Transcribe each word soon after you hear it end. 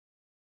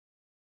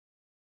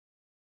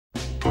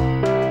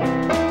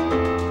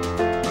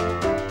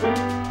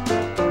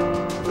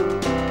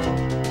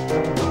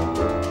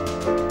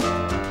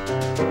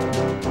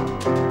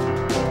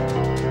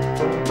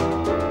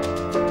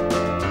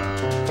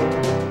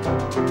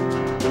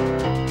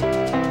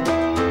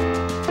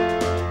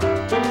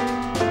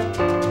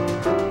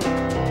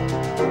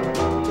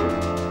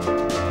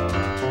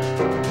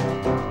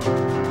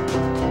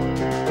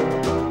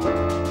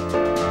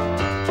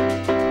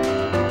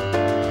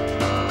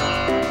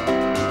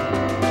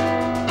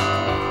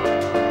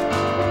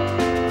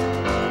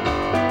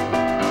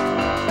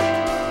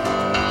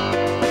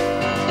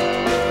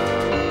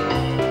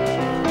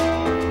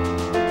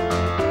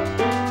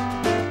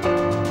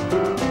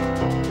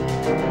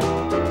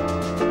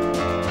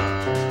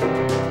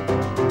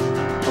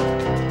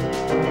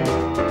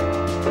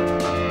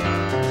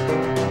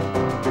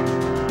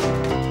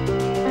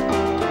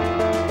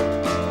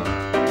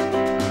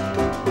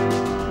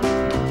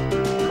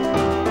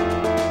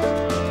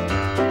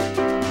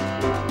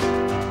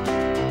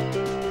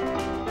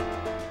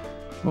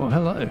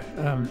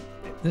So,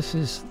 this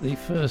is the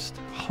first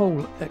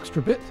whole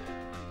extra bit,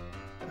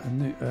 a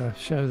new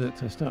show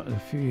that I started a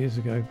few years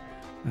ago,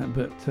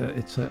 but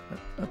it's a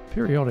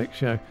periodic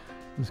show. It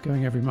was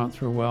going every month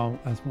for a while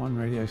as one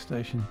radio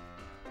station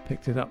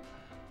picked it up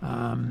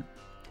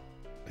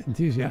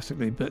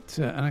enthusiastically, but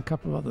and a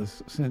couple of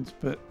others since,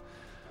 but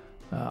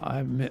I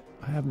admit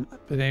I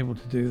haven't been able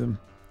to do them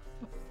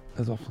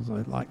as often as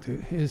I'd like to.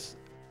 Here's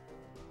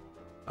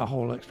a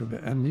whole extra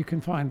bit, and you can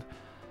find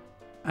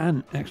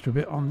an extra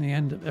bit on the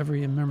end of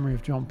every In Memory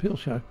of John Peel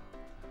show,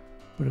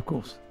 but of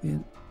course the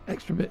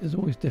extra bit is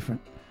always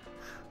different.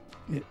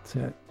 It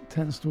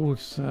tends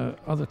towards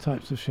other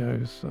types of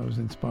shows I was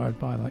inspired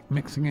by, like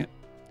Mixing It,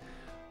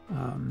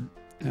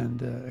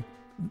 and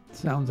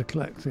sounds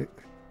eclectic,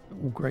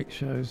 all great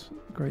shows,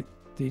 great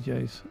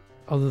DJs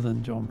other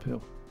than John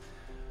Peel,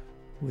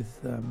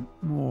 with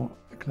more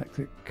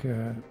eclectic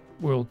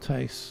world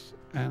tastes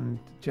and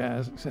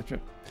jazz,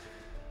 etc.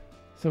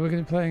 So we're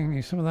going to be playing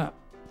you some of that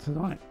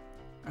tonight,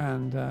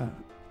 and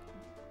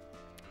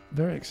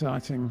very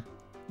exciting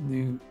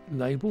new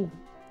label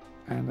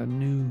and a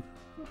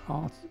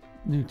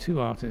new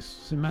two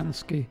artists,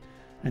 Szymanski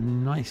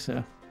and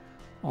Neisser,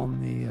 on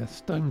the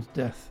Stone's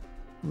Death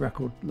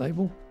record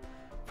label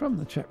from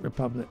the Czech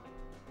Republic.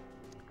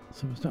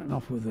 So we're starting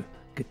off with a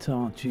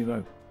guitar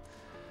duo.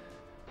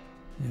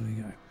 Here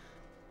we go.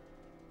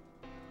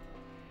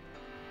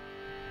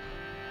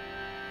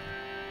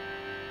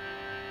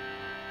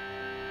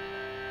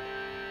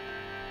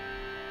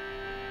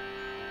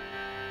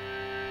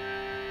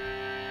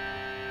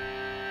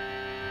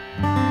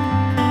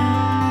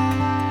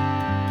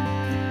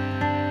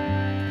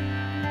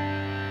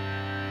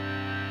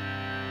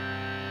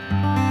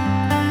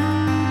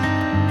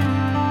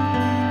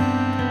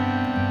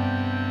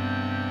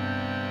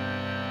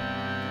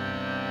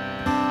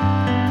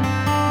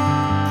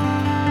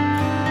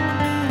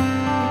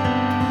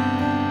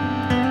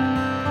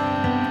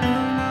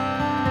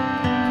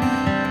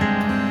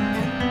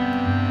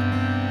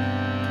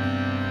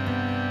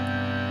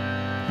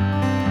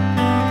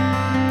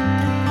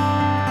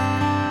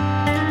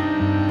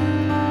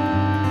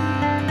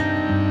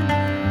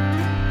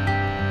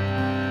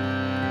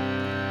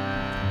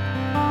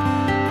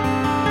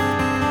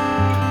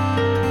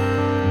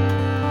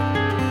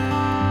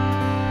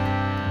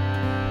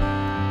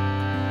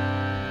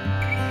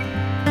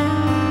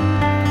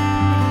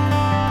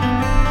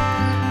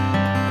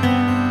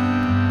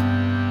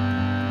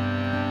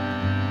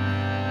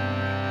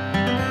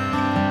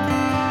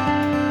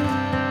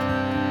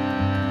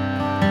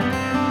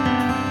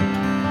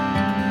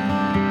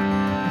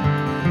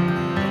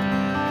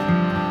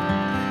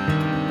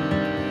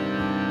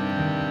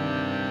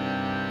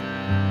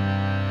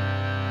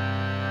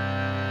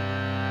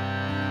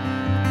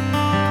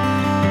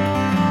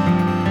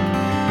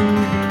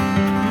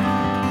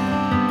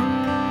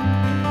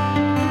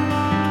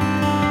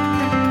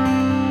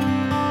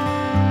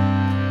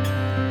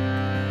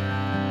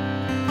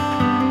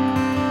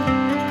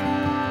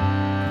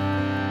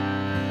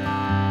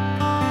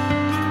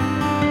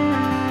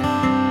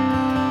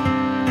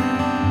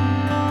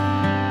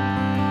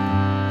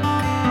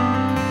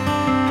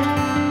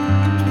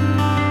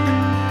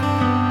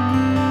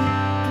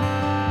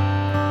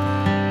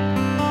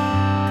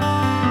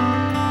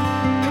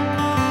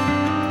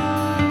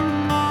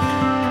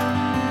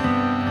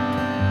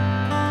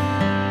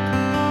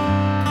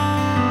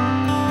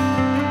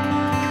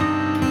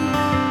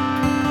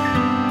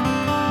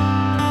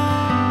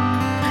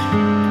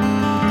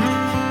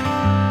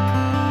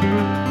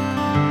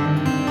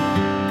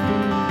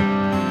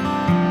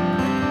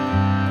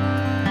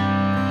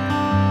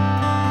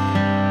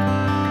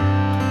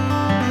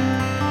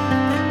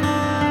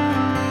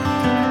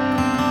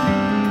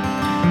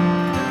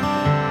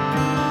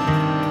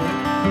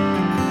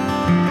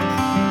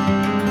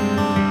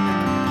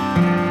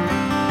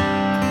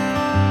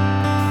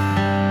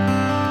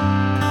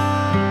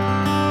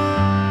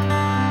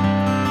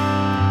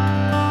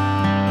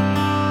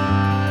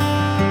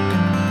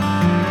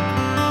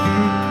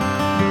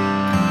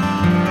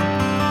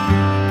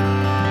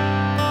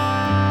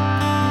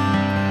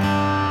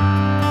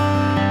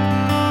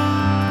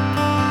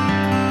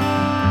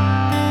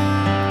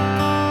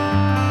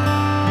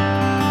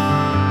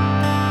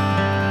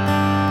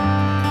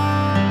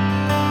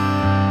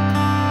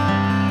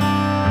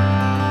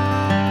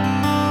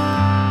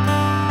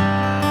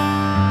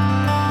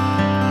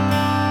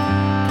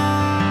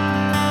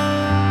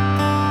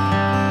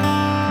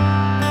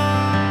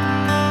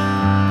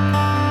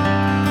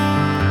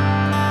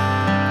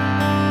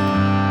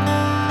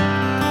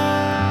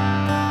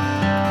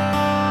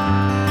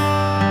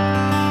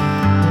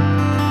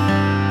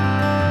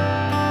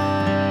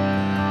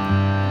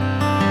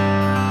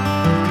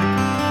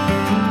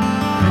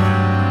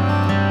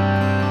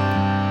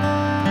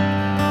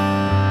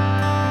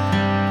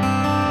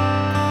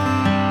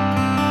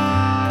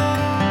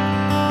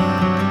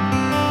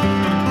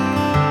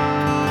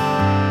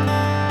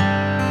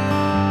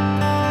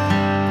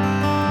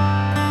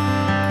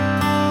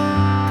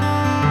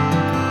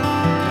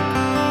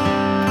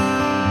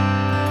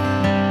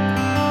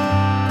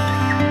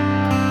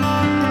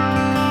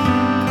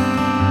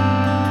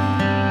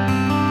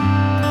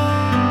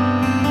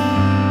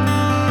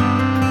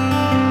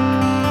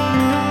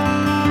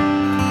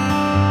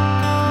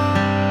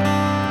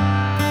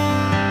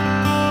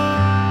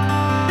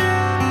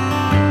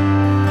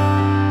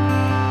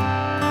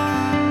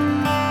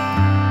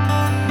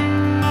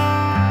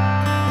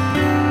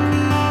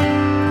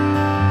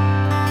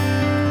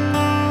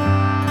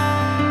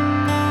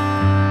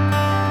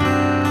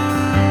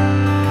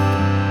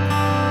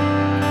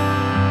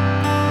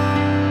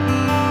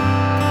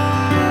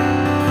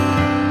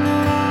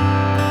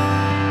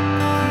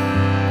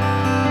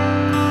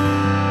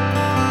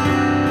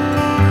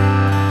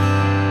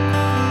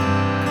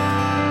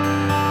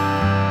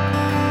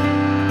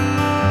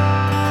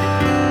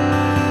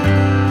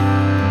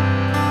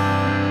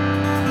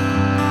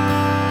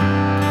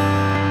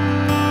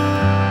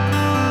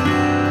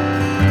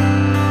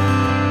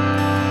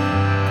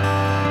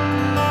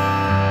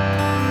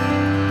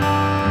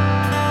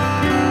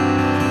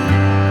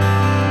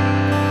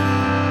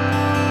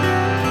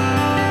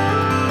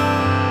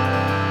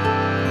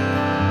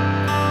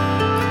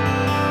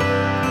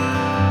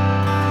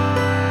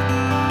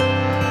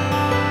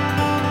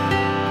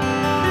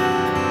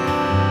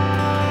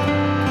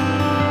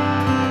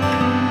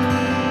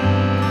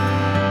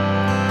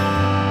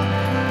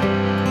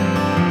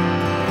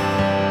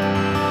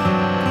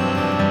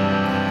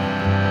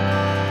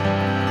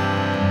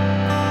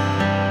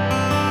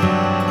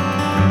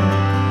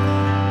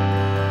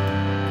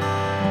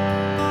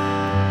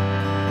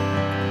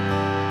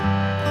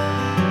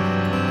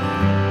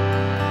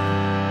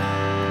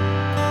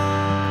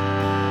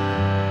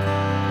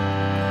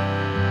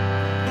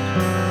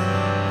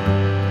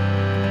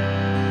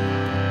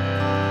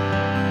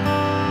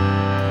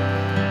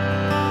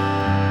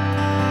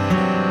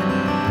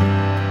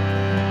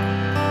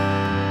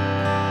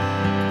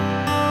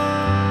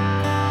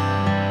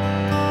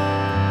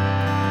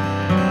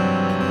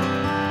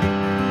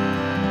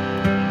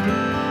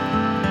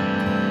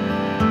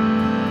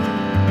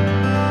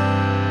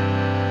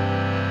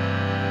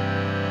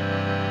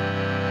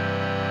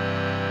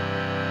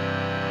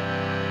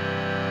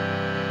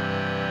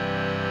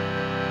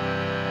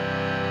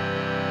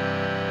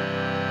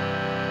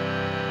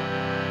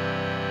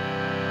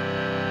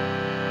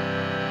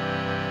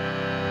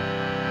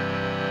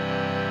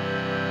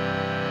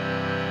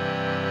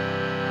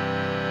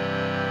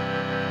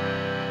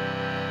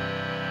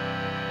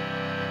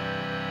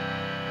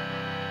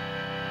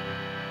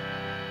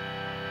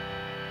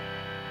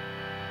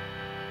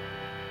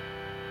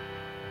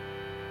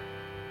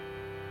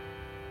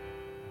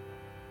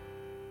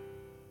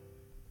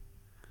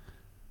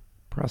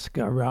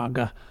 Praska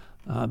Raga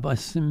by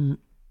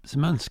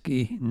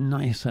Szymanski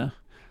Neisser,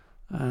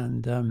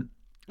 and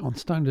on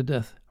Stoned to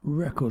Death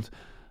Records.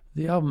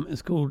 The album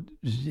is called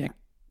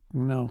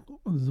Zjekno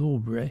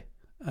Zobre,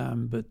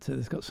 but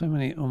it's got so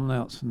many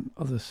omlauts and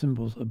other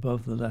symbols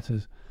above the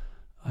letters,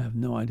 I have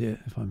no idea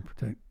if I'm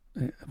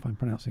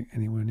pronouncing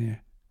anywhere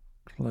near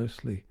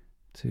closely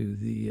to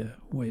the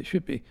way it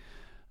should be.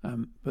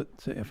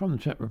 But from the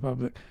Czech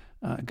Republic,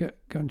 go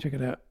and check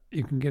it out.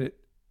 You can get it,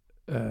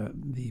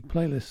 the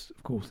playlist,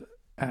 of course,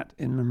 at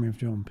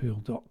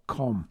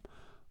inmemoryofjohnpeel.com.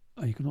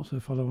 You can also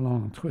follow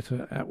along on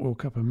Twitter at World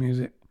Cup of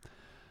Music,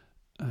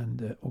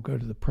 and or go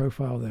to the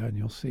profile there and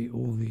you'll see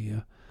all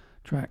the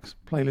tracks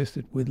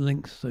playlisted with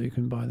links so you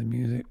can buy the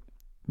music,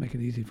 make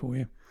it easy for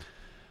you.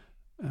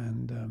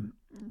 And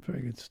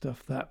very good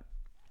stuff, that.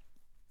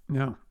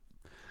 Now,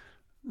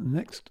 the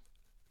next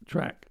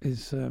track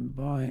is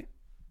by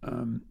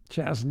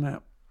Chaz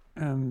Knapp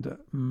and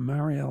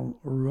Marielle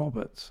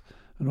Roberts,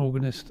 an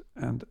organist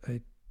and a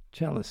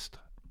cellist.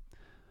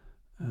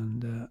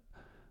 And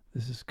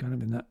this is kind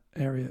of in that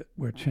area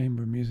where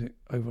chamber music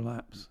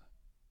overlaps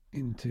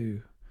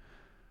into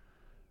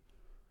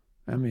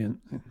ambient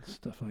and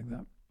stuff like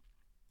that.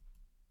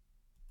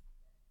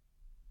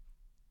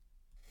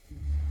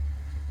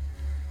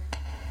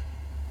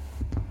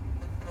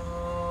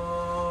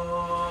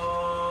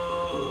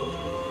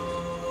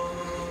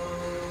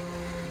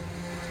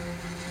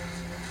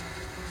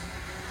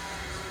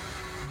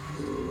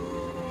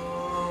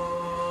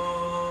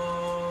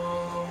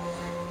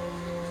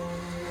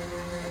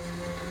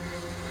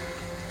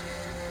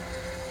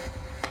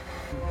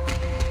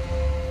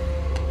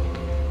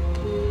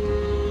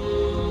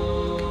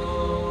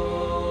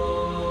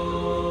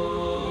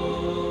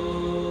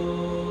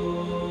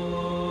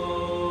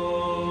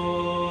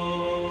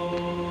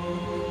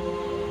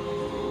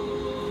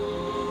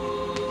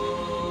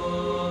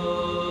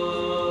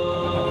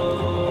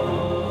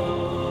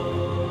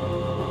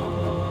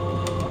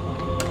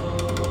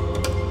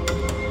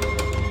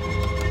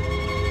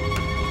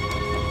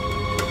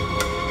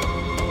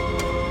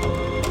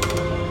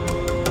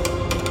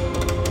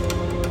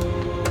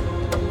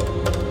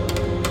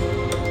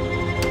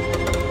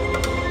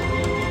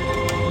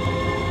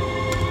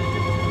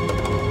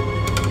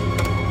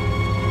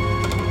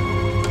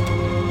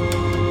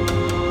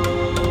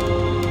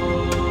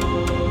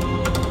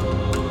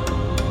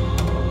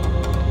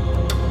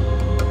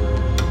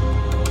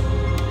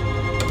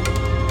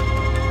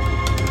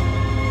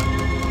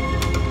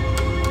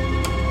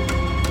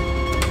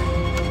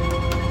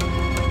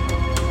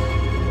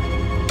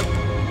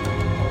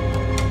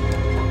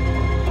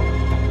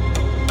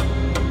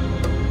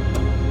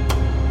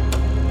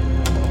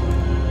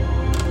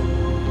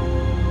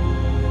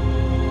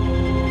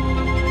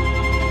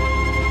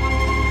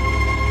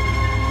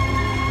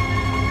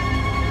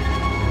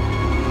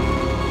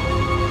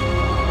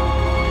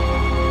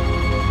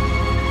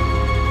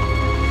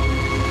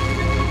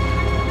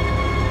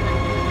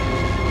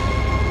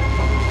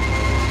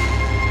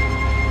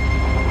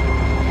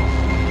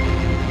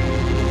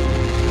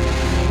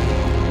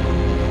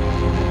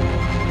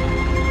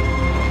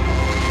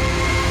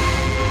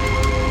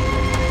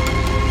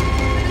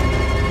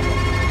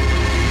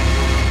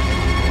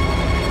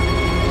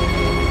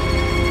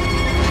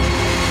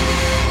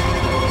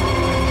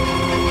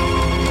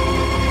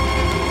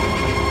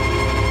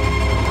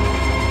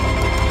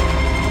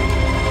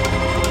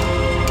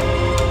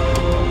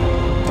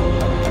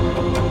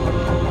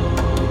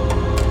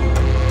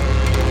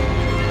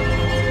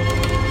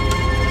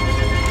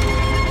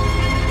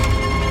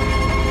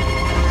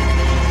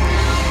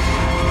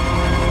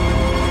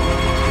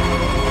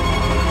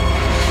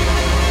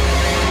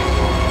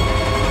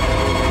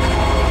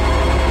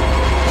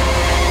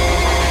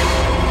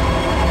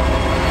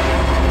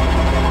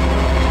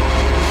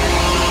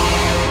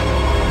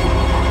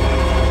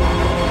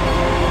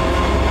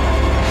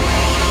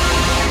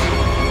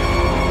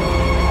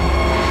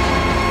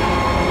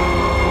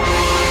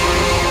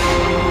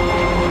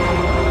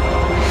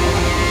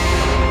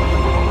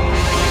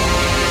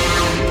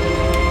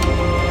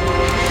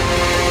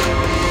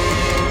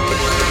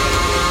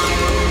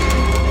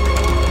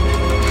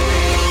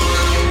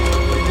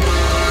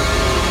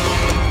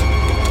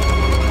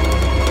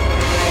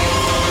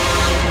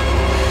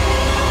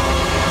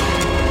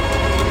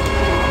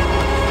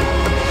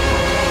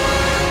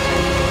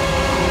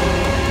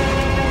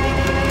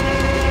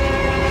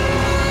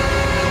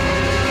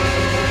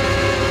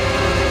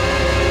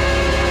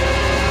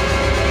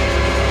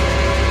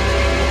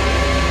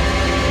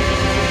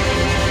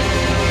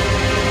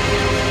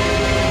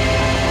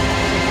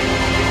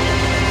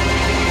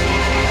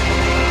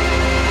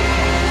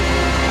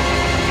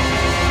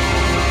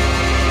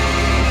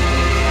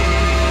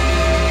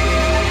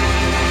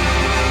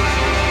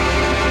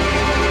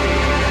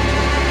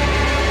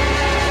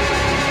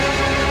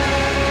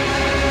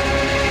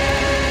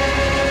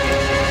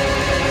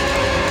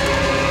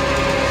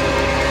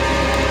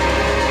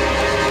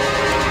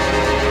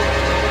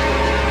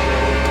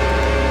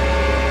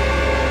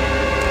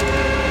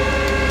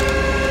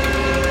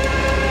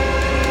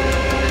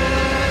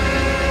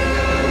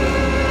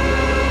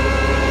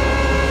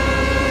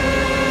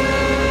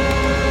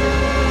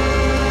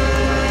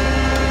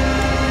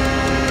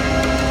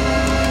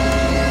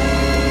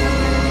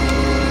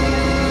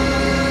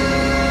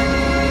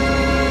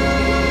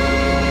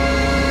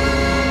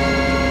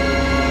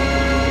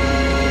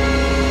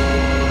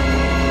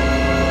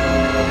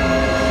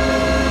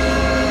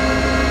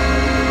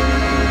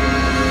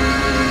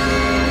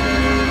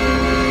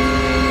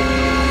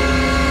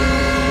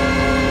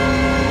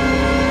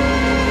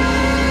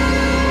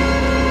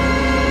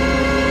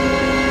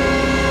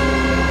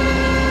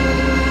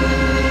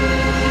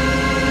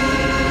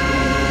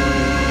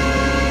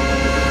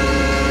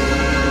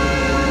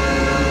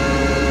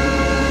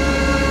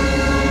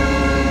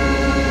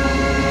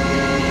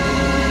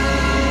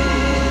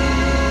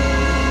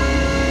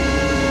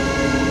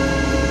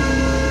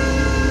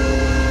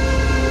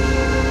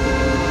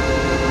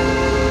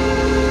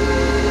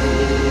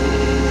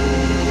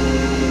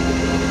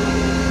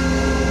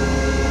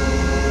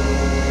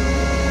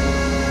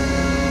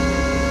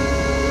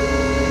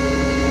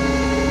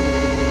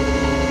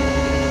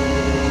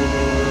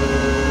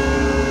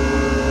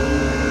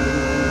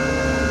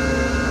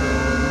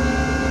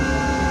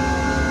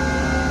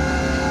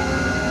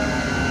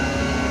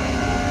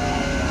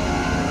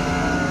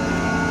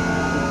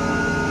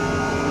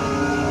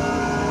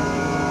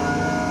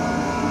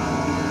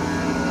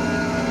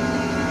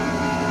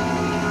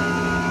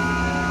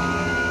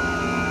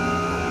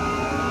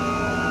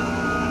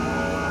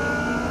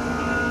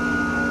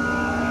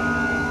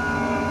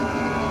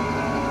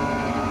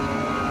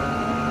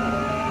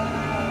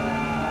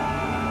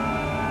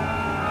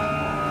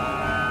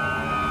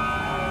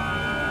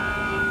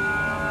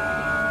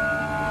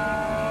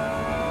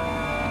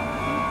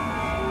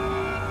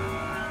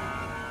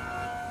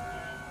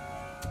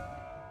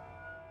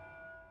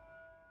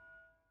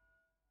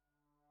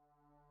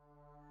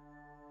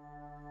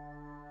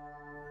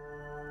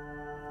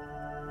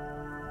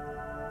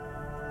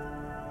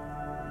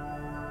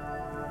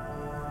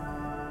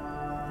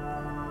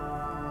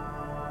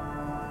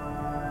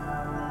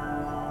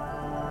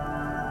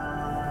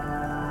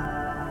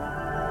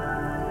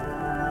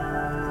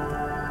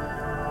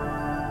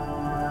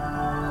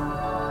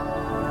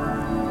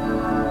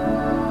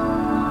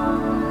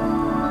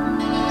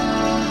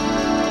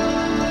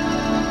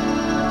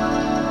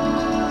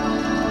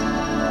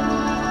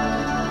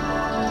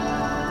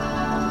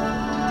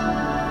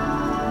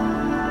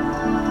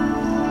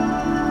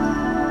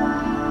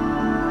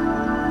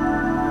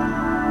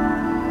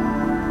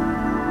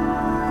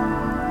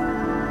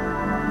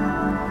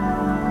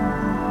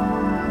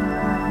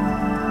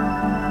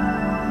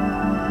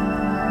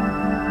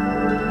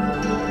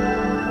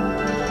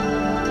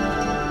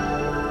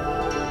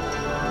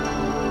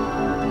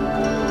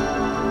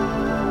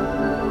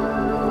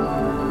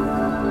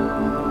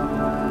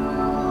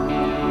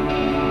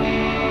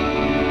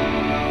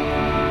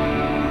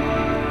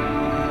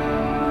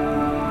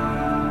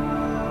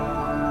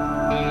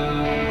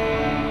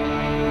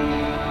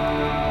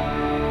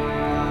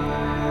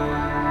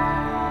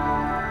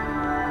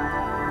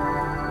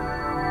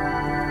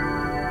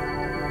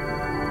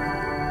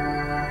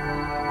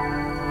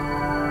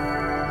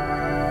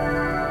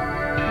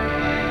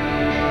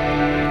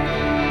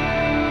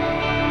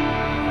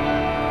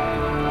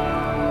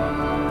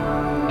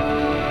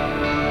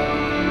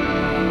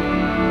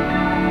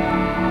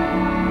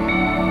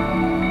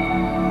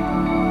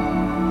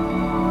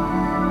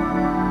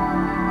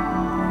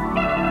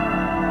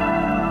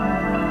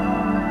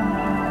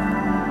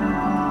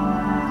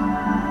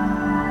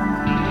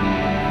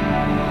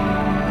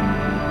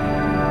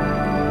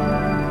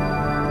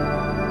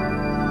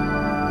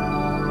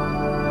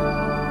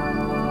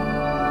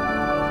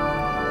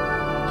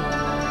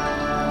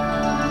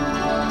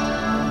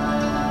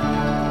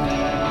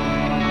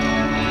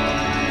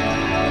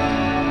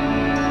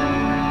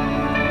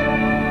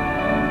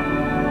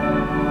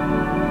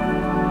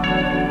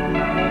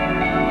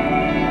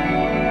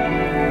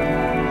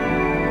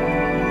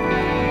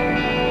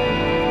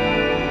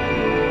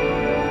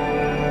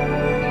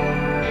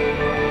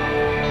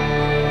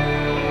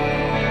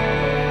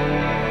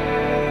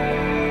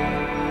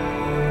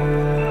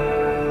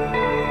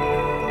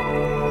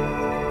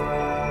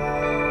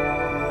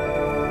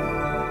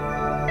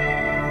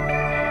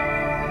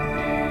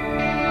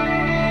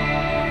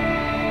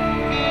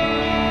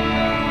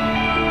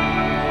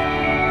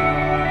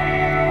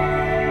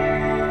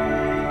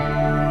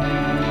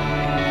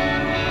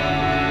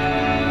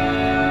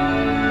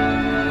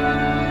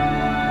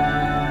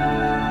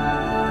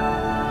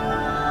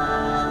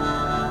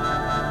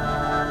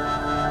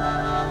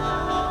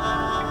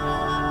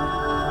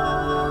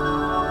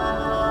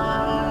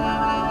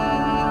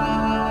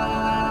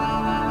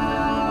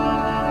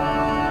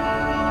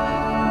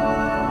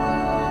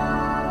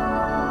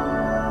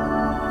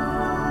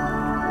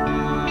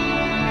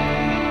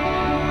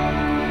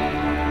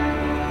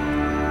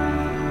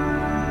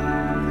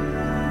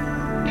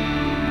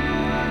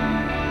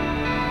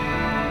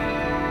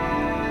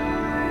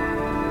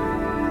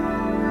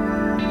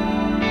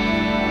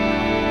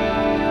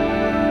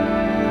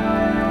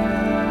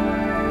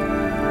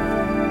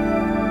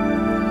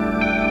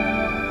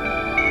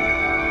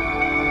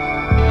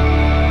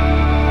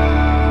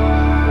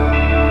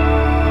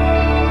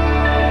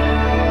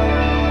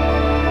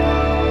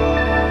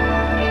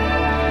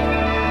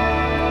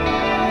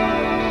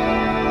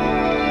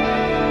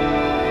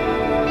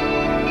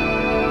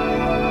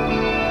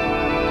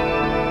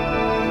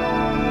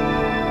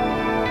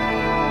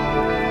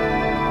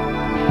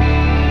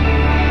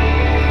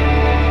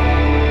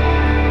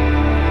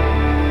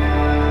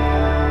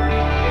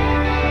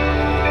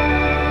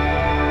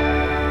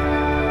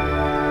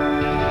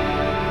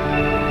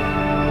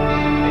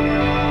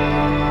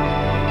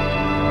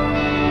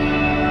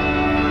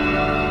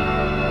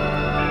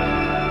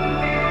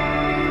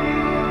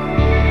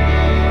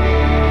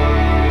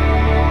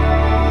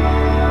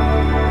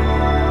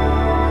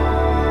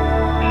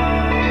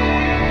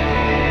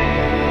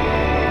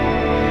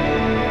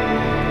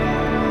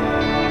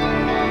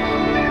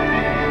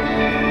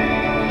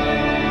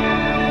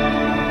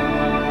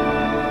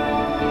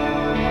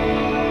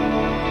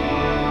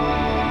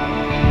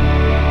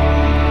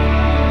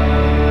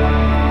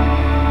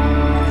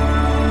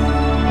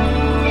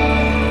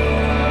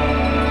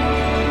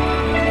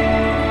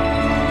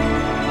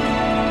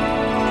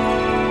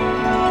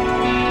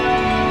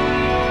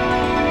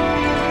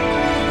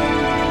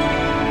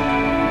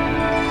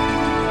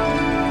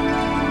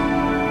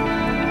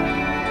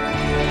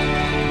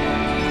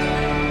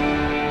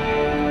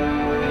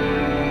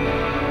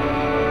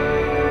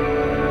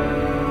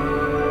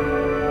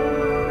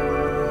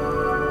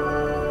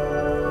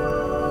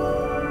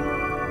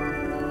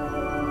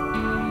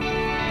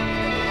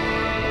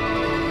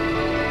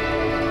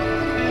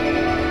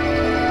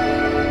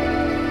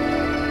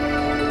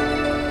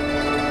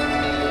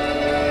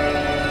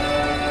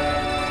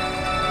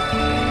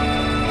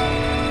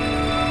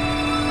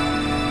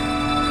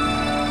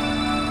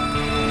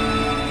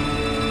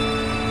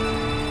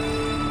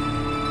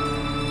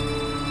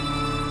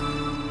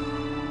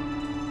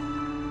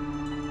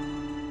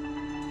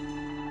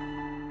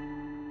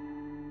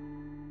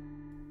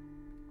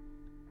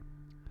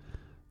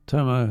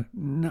 Tomo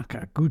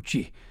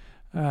Nakaguchi.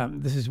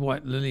 This is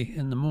White Lily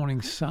in the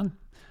Morning Sun.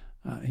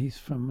 He's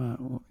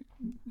from,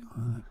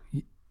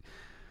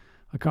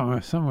 I can't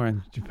remember, somewhere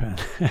in Japan.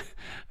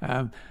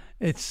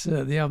 It's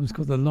the album's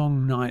called The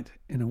Long Night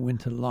in a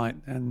Winter Light,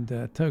 and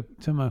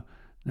Tomo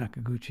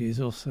Nakaguchi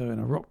is also in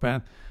a rock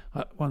band.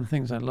 One of the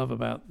things I love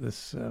about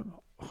this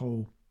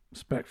whole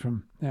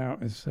spectrum now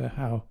is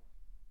how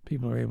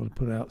people are able to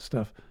put out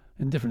stuff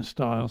in different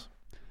styles.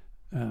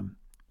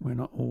 We're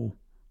not all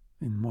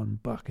in one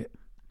bucket.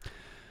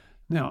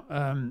 Now,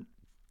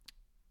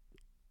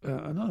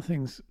 another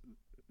thing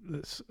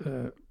that's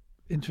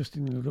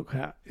interesting to look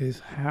at is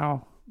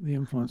how the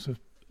influence of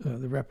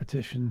the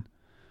repetition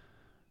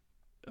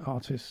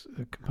artists,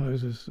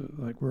 composers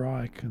like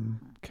Reich and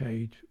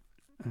Cage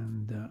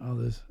and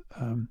others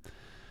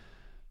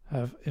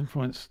have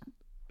influenced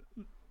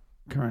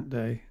current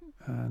day.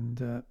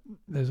 And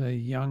there's a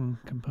young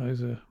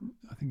composer,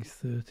 I think he's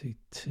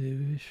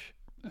 32-ish,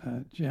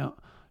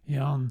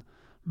 Jan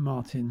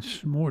Martin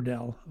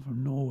Smordal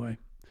from Norway,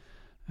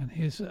 and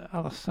here's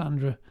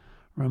Alessandra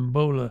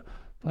Rambola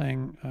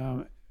playing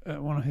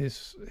one of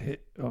his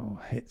hits.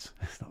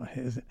 It's not a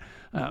hit, is it?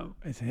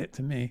 It's a hit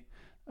to me.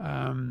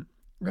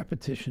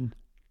 Repetition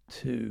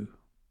 2.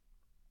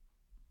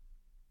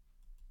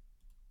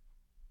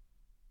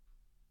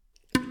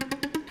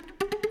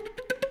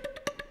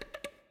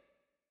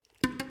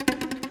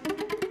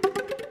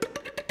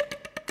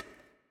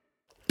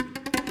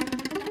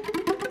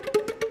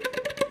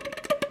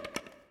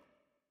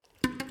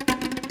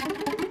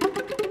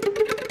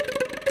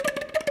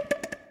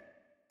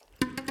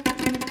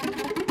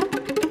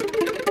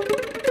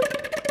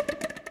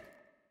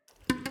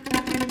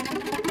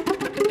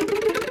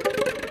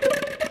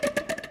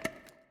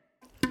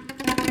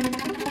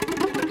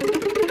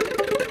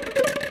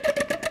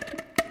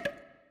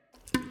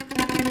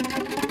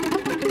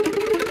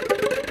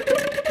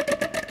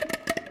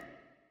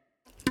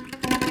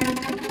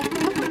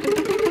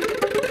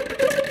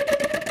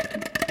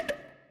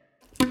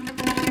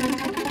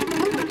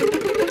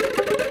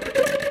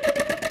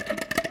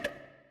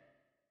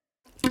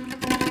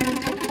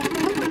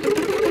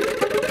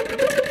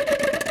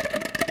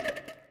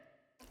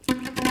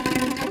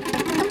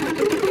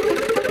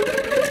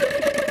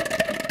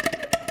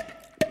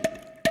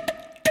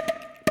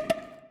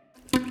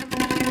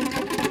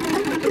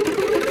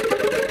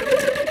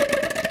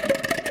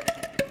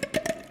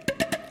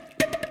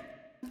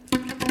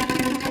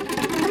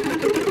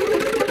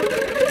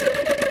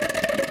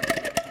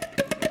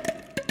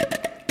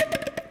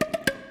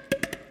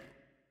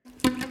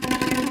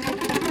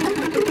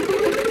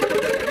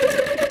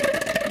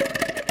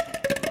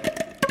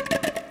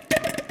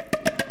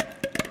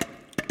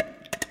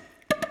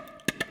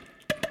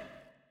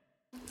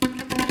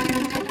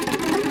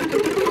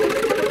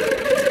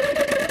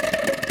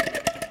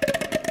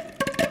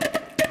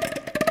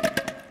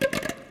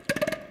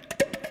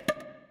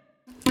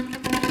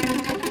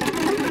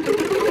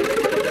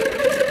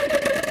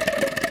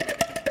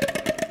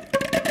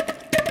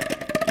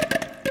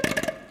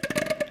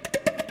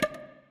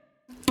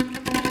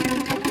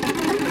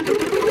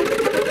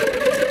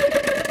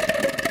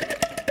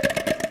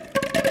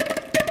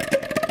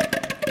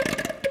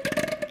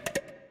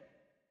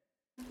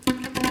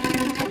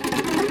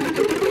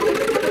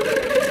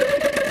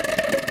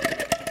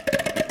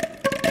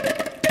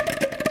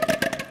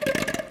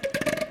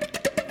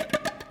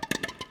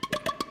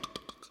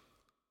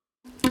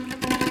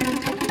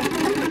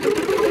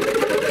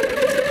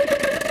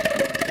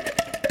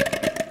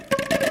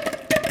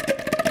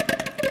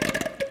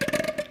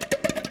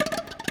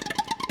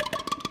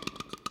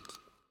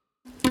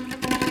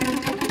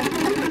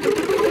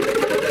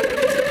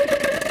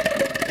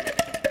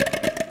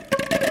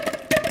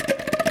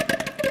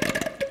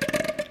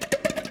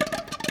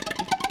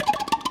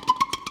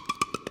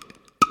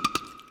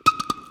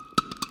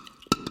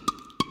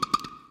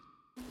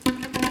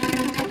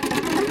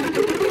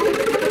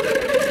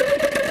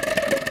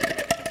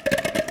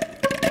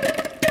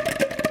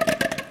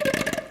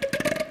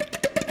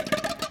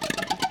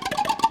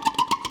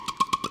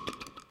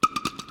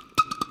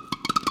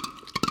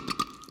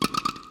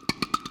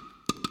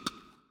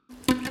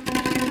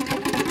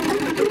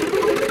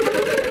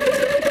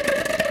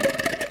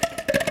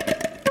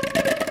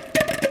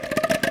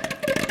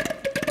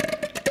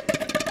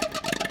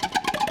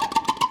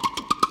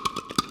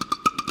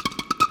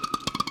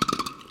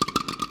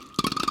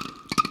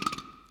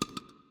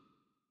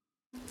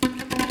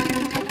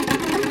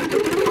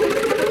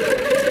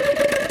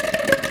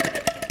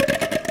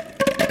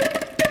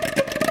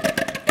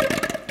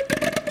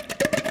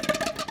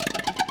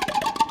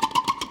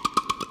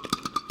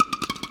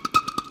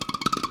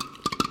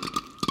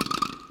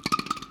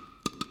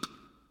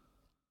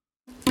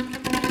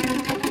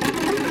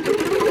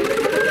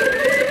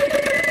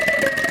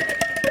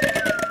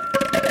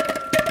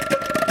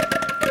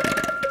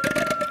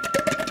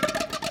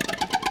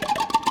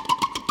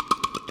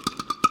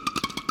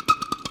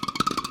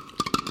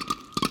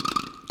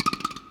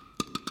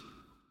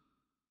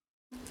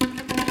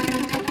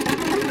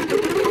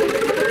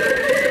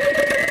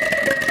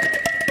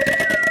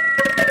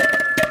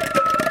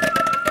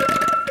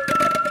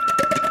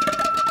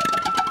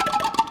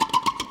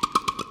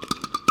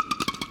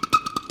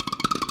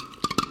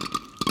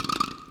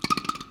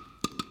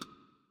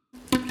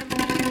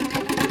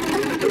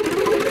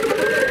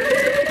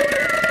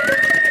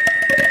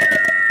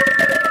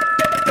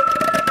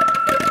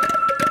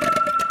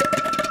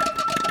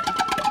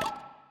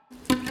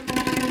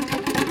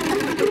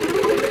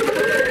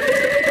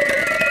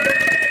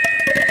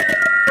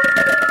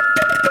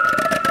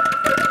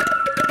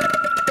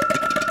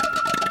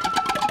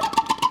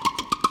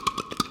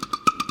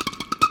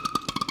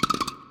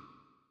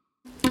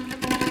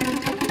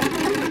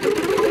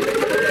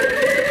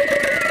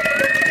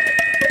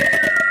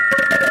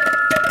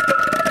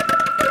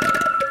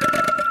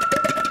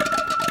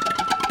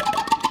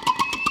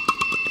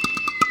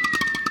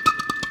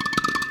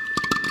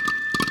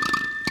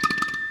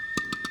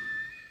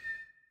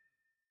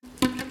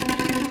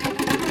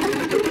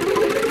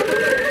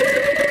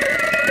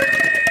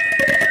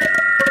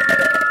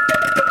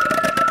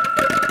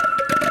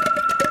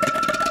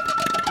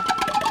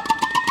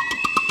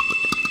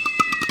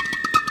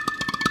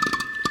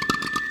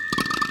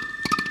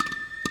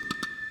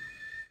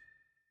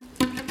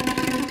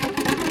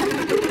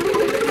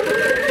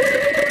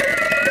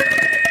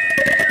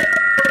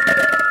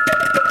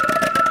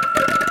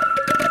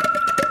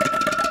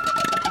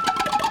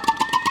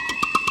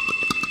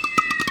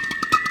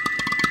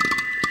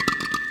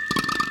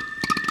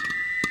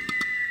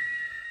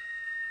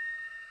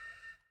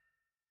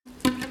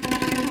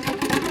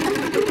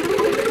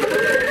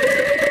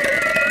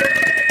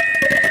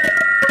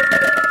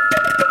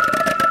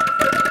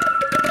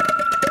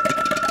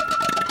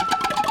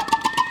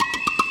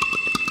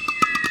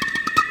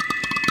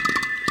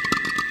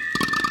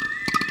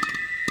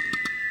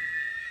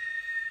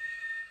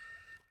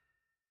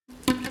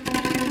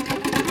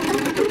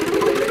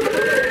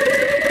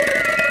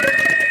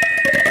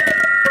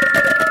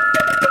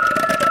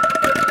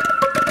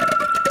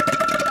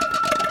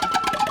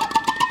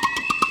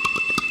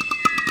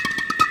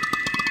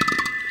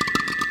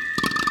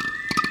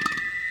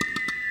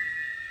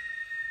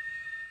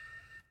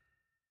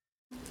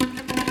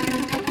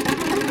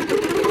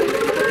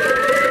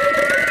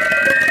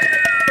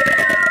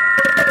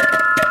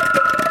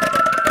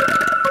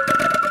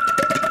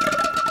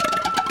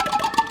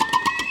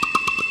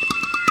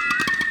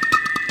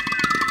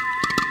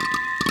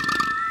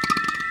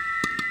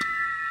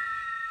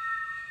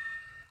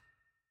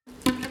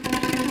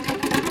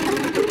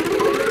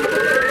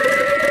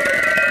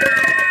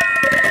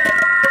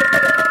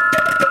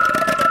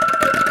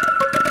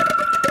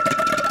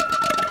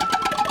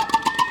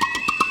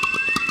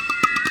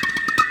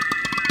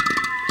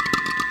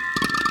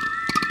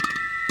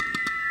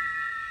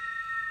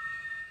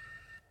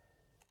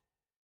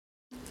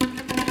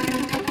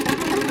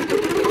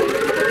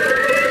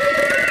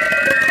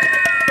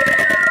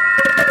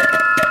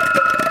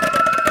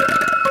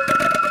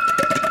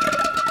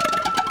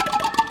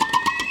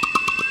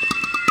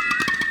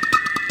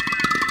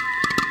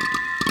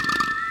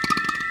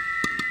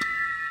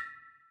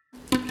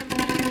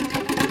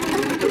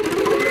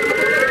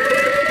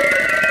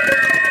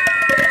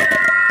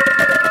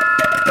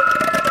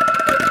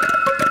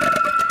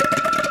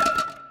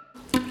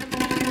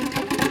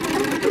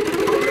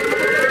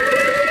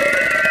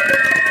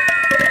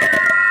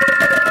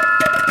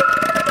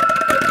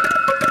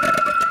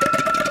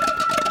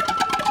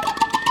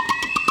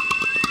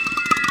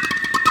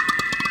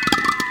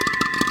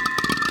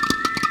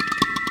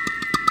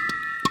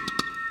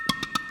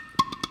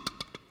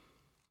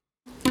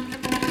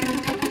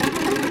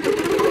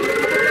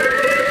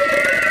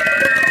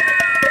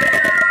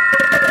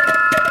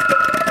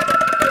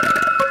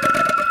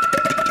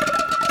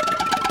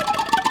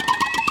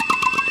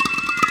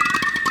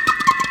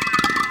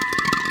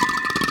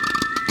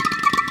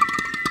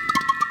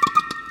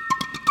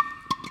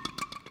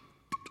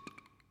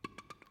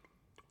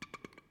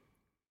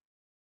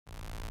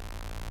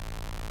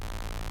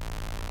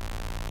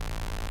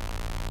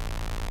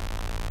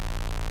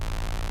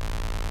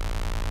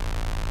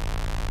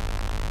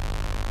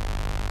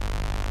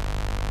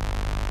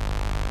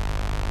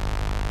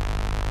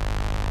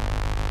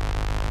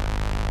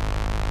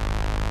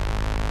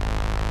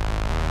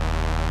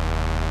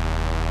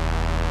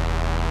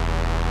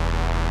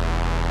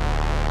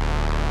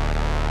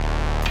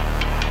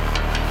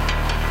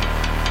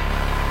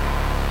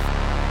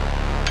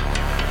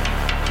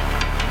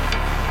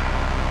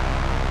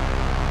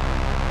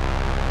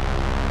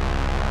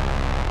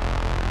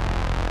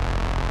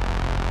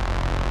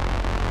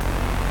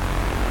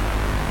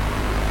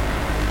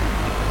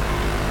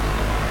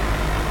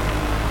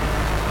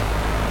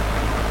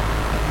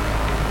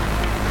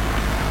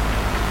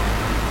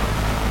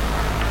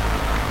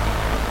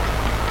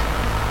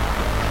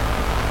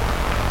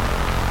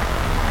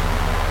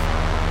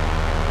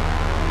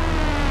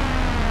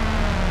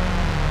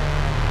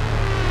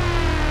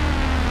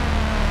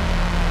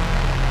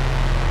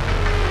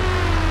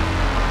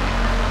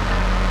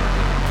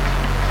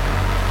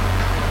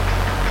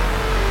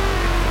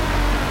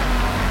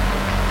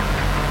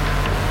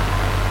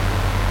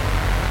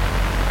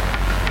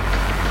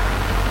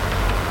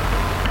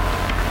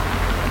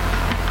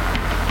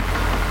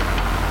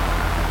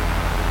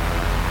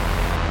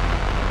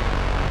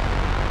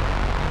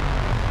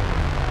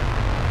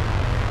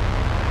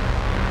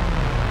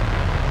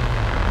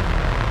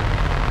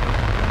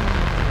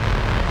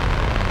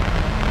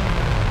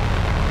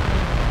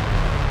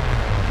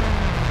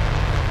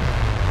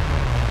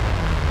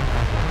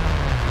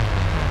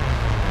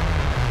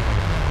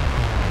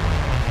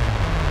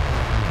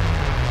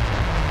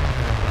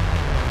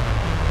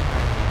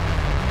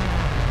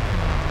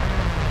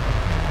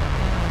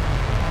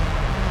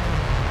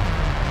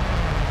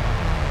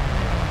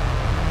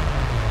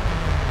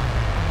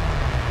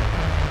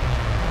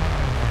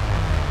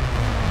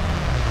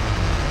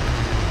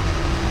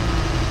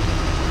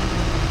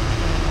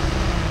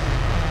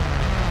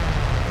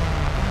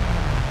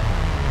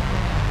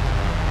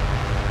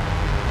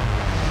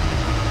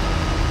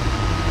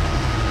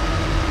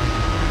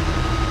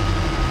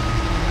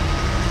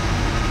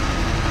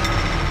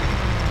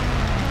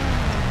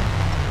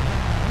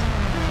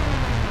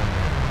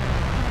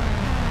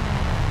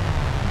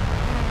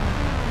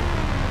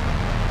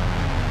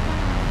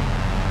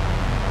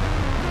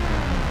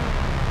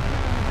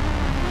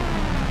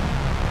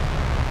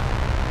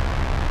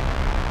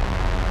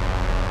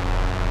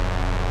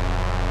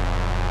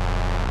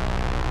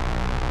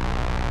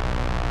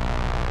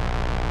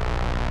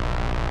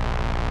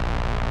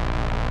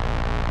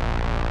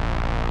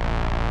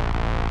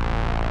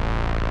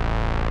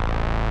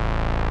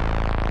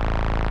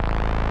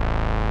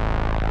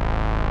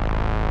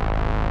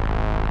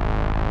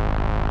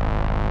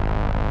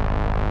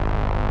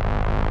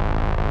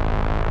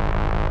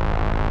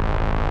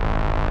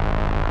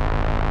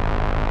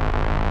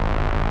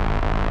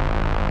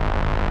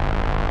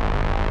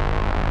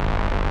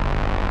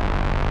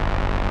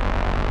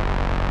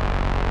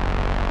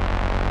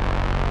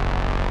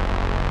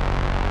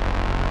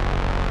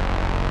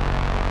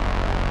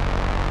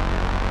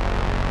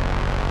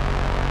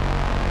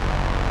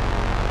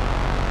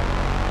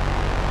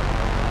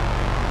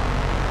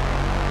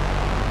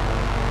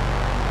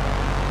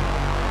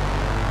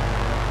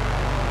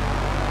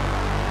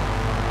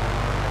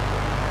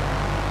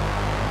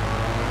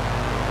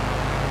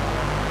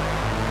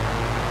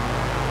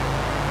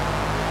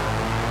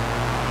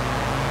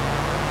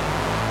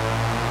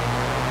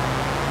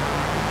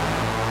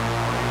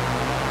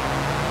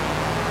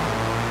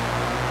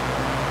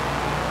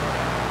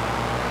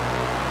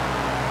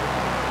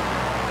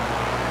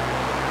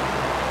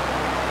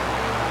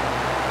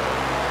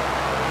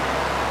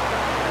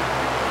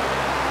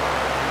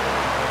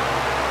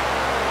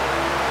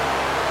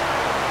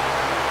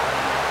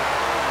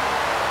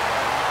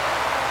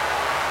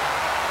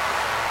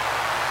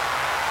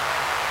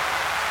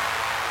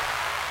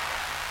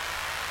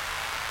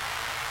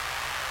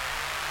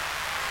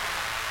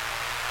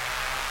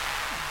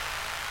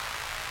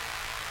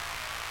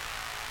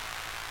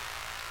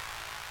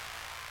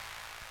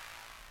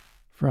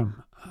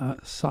 from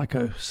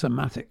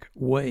Psychosomatic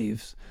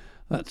Waves.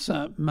 That's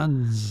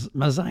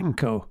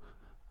Mazanko.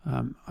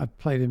 I've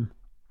played him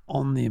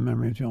on the In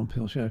Memory of John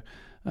Peel show.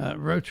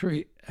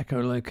 Rotary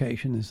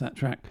Echolocation is that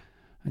track,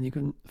 and you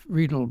can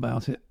read all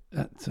about it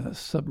at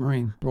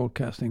Submarine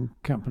Broadcasting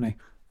Company.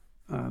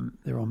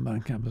 They're on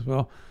Bandcamp as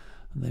well,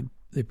 and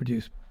they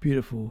produce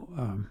beautiful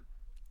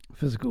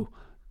physical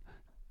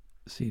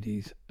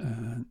CDs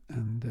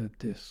and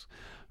discs.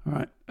 All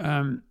right.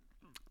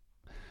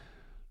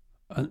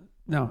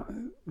 Now,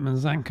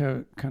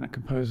 Manzanko kind of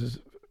composes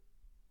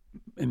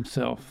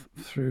himself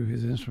through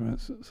his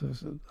instruments, so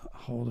it's a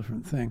whole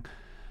different thing.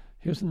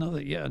 Here's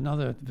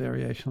another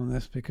variation on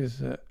this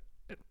because,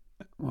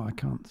 I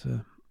can't.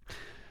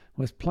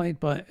 Was played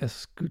by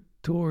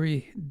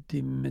Escutori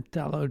di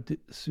Metallo di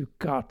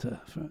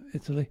Sucata from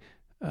Italy.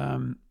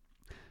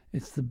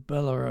 It's the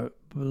Bolero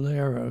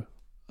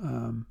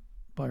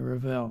by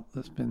Ravel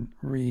that's been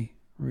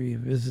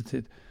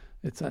revisited.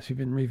 It's actually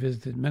been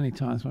revisited many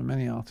times by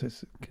many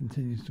artists. It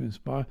continues to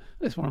inspire.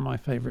 It's one of my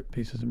favourite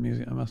pieces of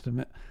music, I must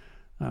admit.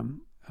 I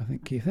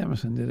think Keith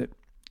Emerson did it,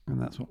 and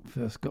that's what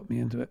first got me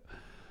into it.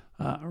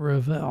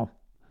 Ravel,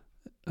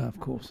 of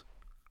course,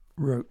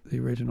 wrote the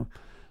original.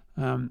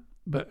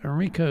 But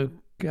Enrico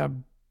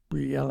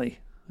Gabrielli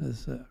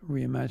has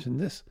reimagined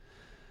this.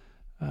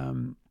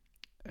 And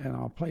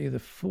I'll play you the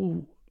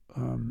full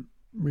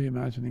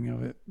reimagining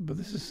of it. But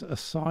this is a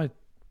side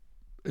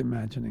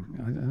imagining.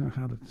 I don't know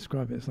how to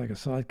describe it. It's like a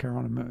sidecar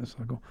on a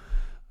motorcycle.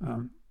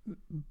 And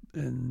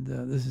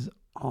this is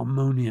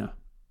Harmonia.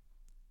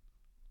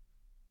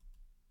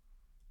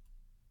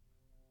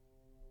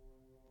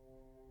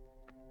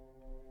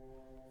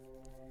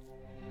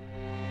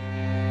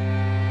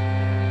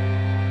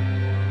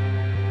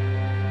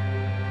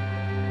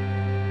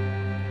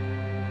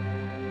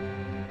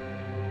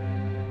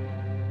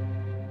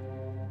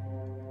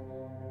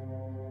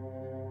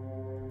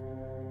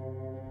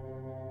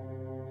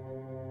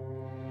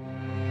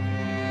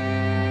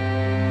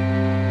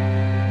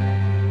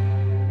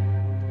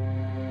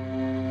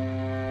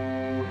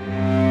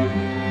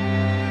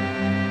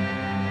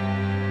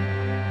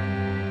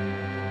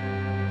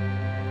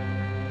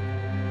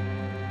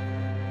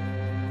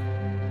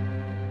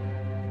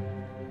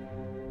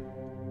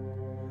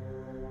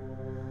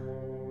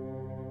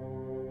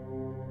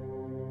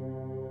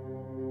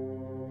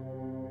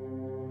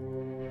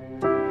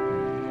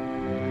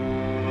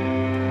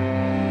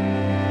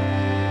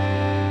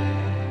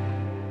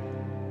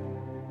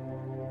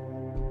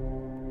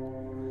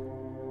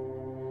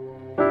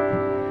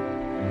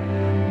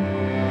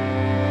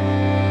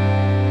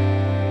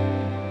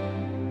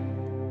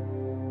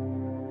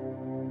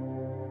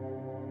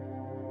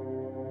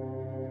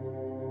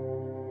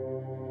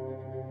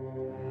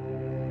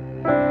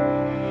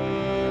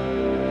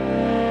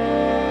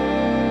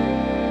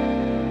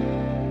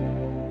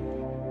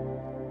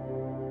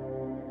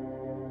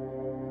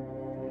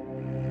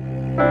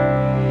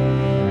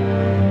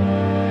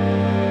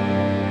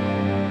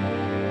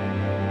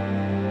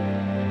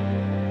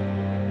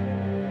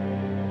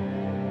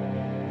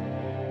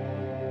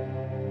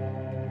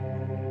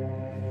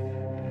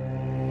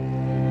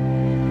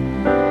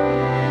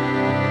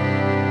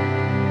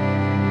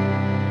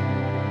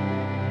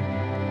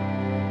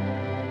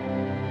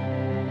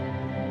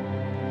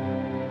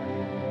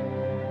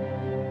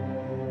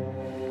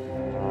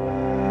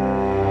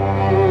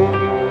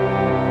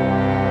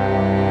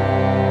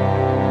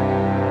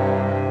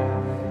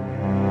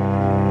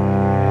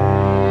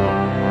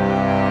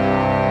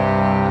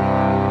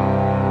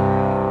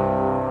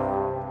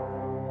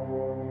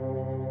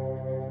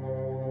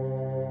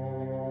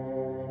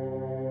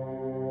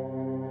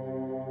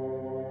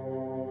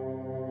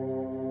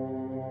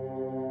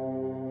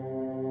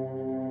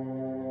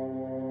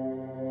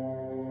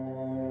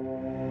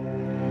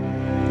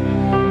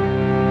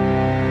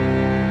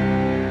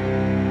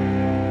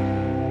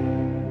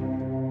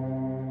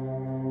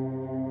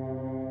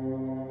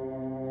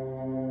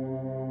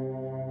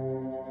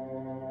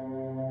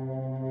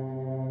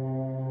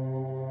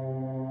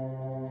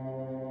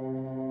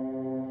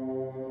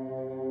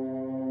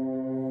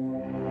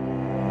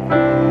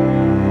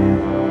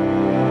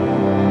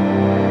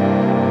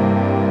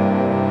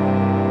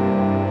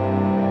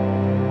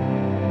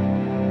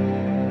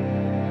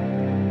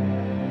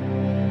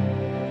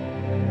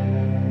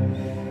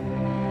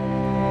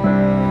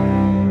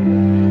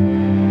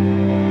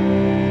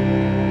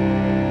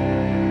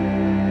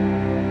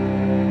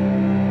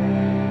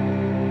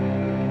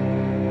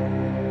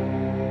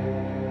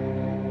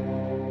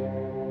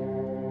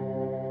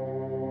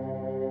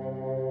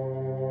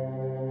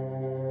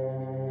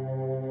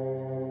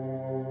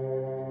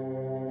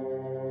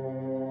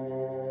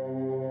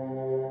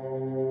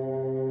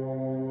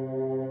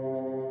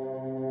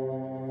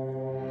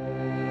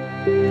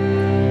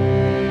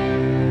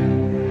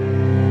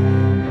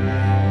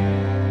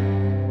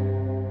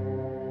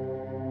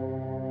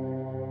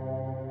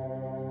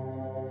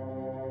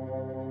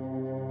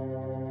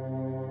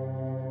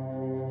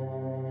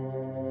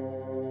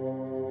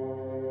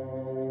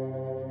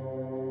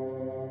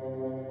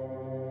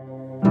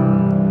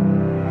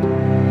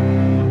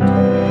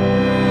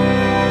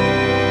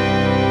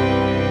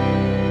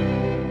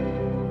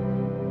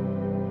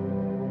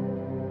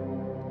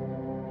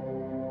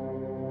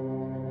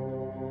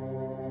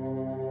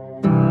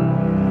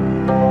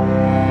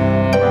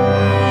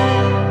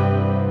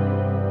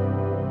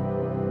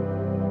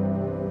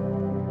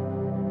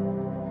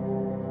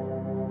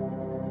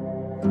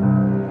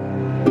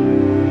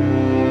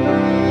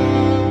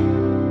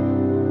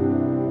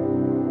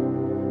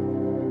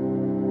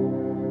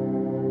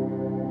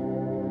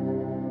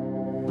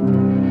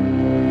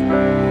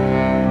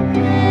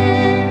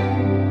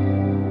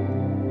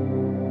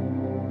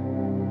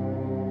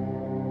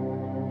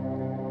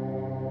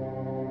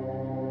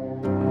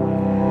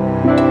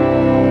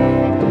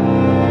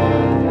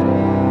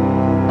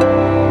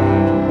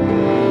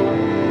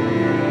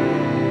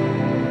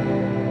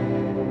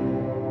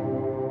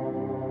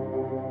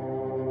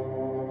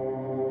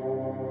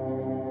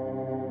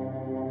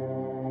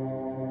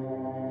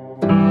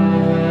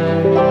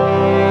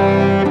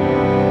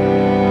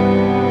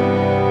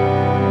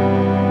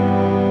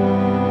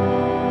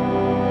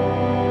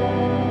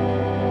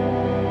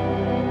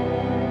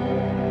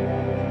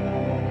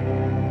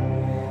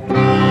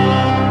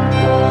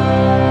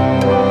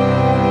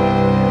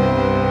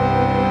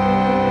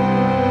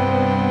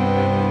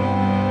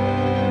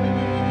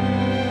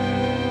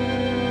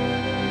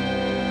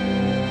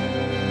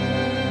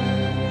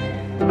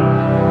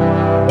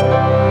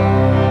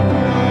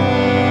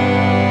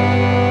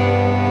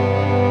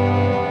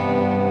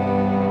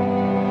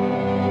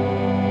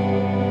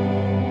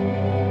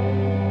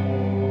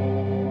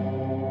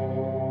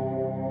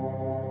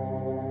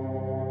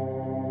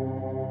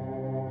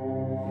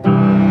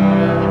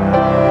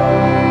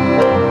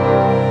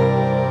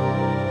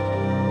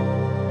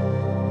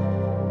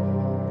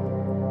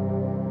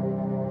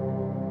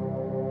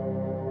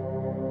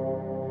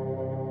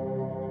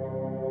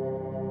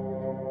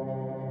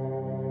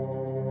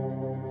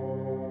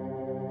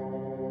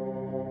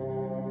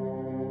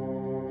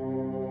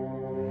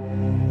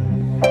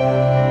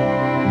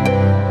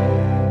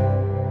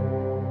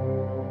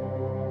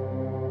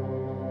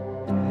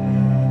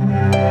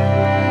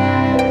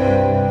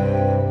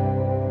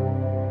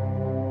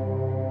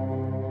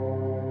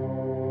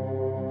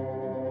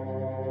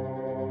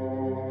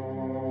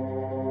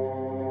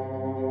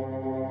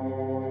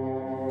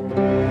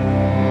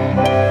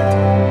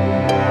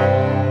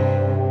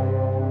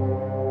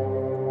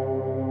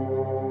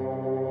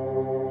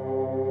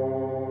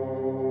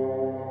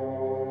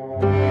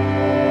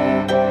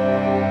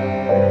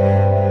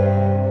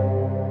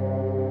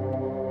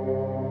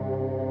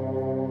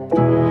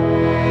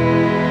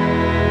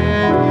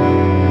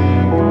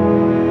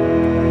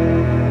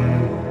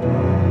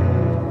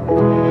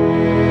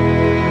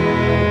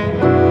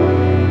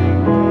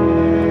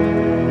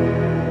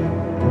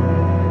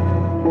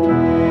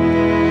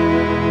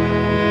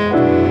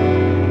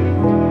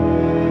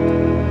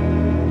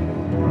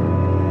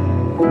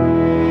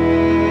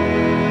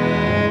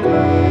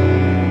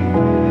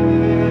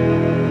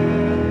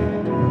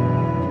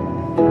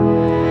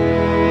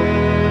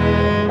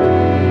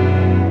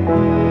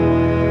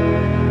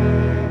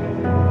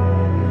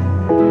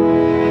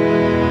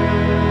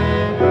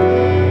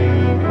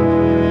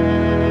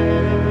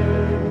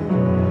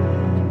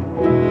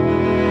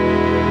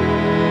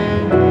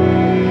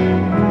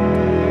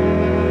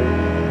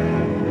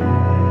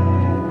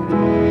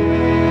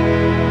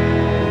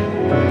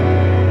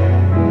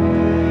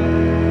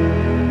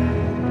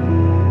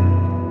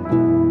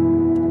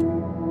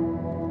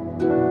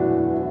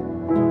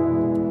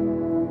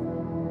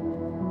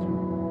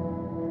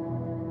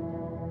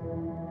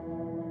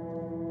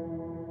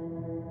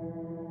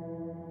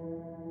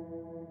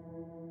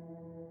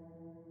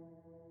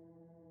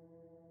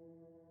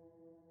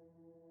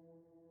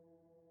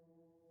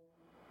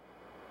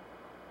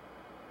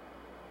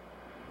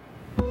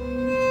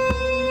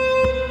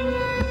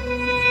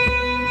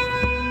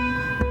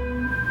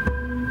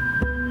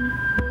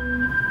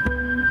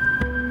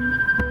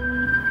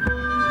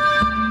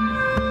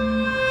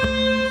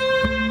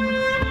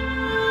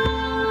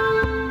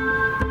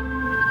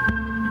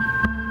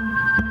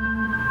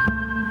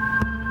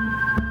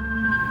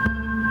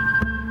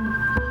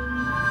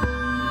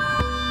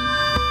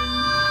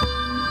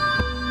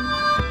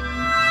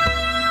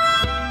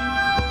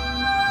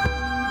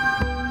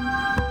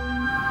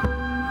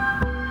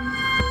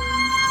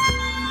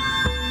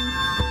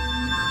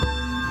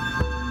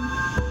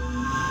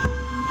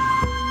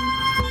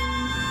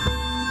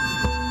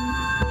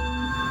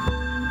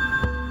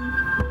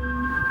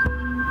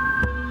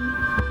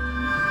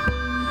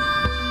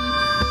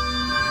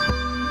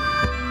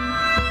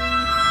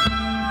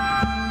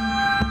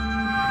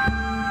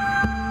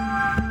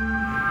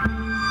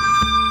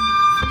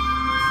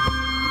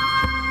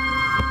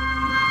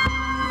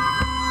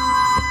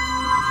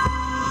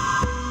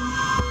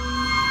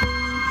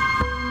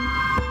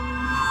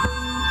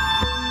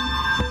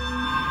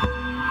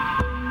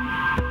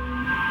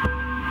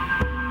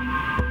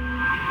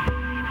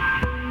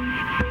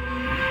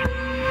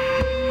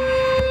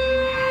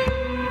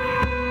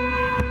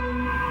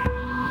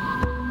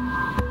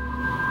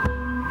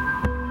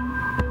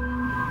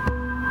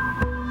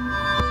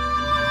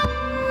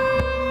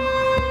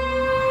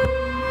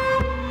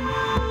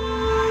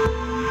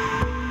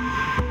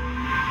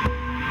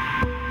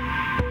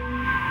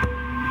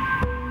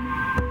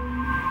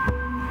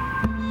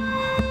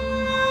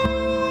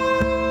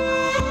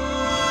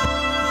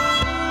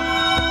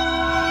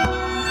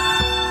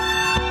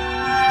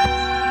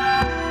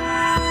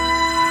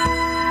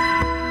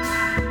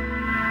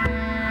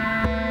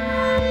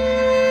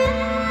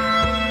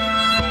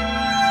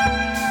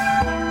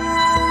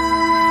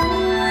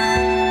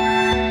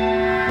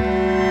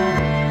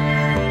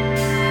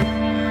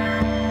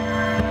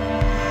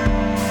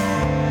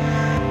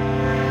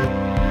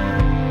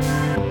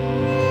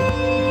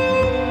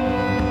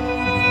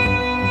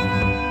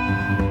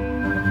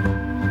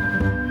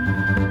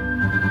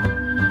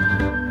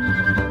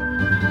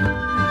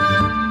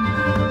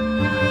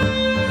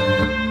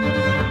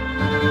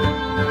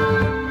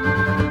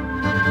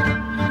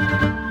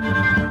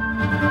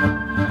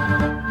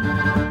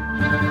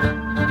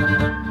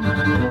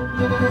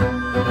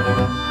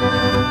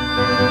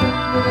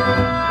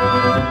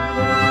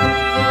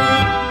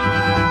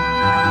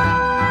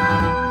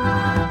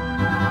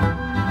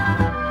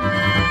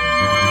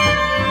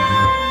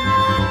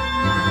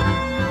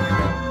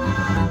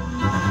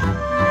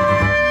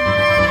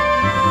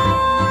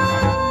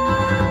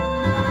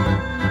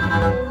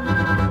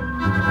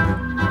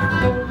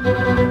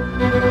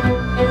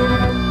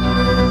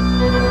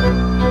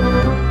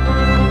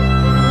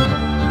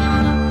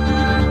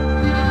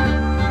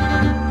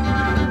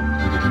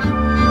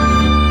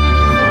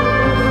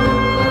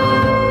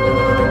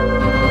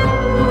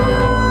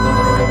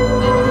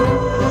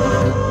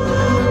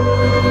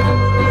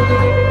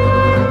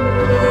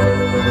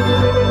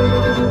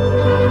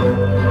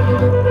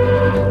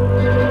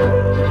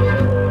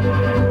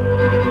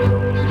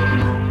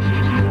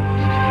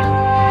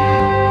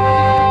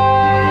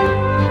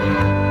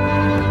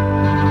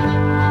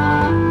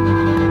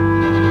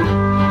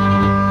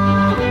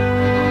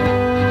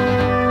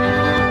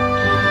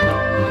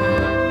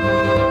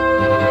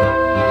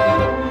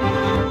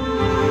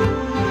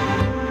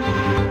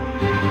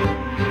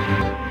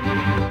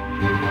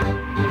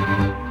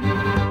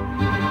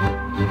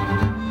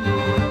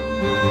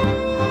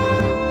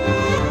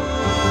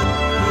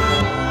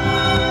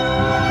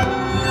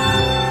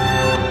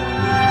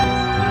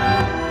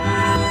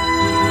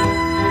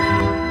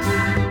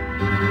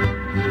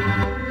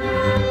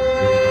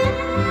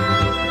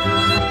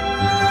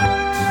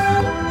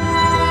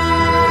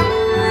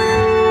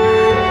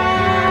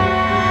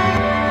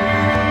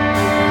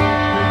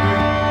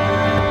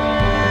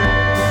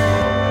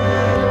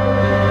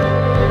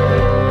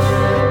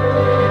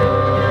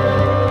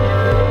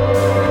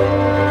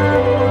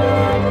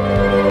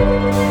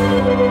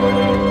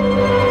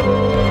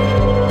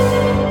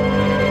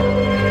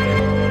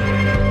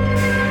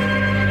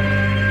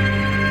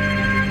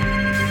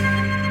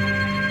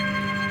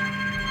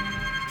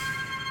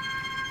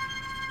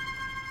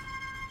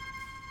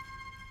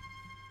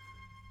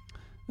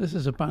 This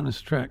is a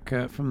bonus track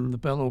from the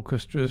Bell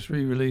Orchestra's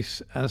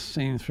re-release As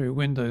Seen Through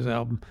Windows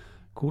album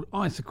called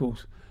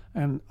Icicles,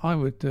 and I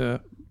would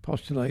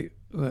postulate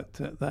that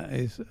that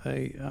is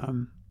a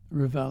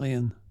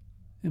Revalian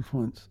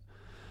influence.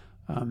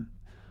 I've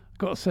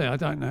got to say, I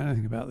don't know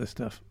anything about this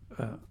stuff.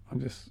 I'm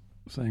just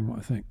saying what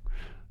I think.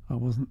 I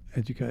wasn't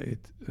educated.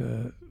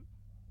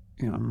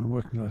 I'm a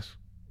working class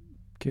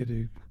kid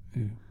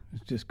who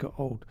has just got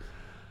old.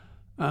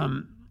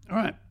 All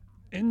right,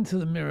 Into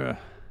the Mirror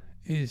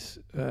is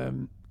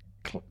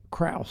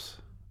Kraus,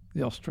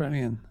 the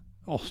Austrian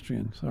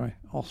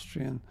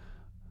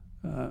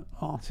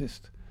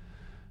artist,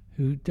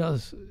 who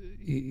does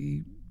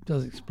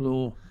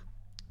explore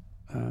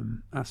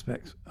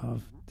aspects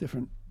of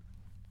different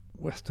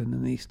Western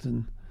and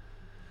Eastern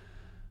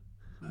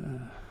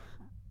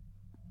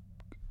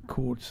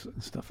chords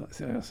and stuff like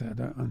that. I say I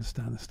don't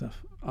understand the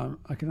stuff.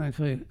 I can only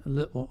tell you a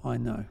little I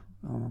know.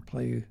 I'll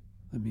play you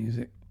the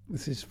music.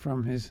 This is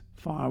from his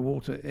Fire,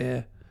 Water,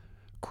 Air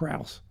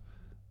Kraus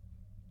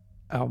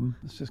album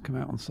that's just come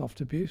out on Soft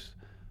Abuse.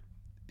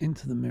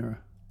 Into the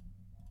Mirror.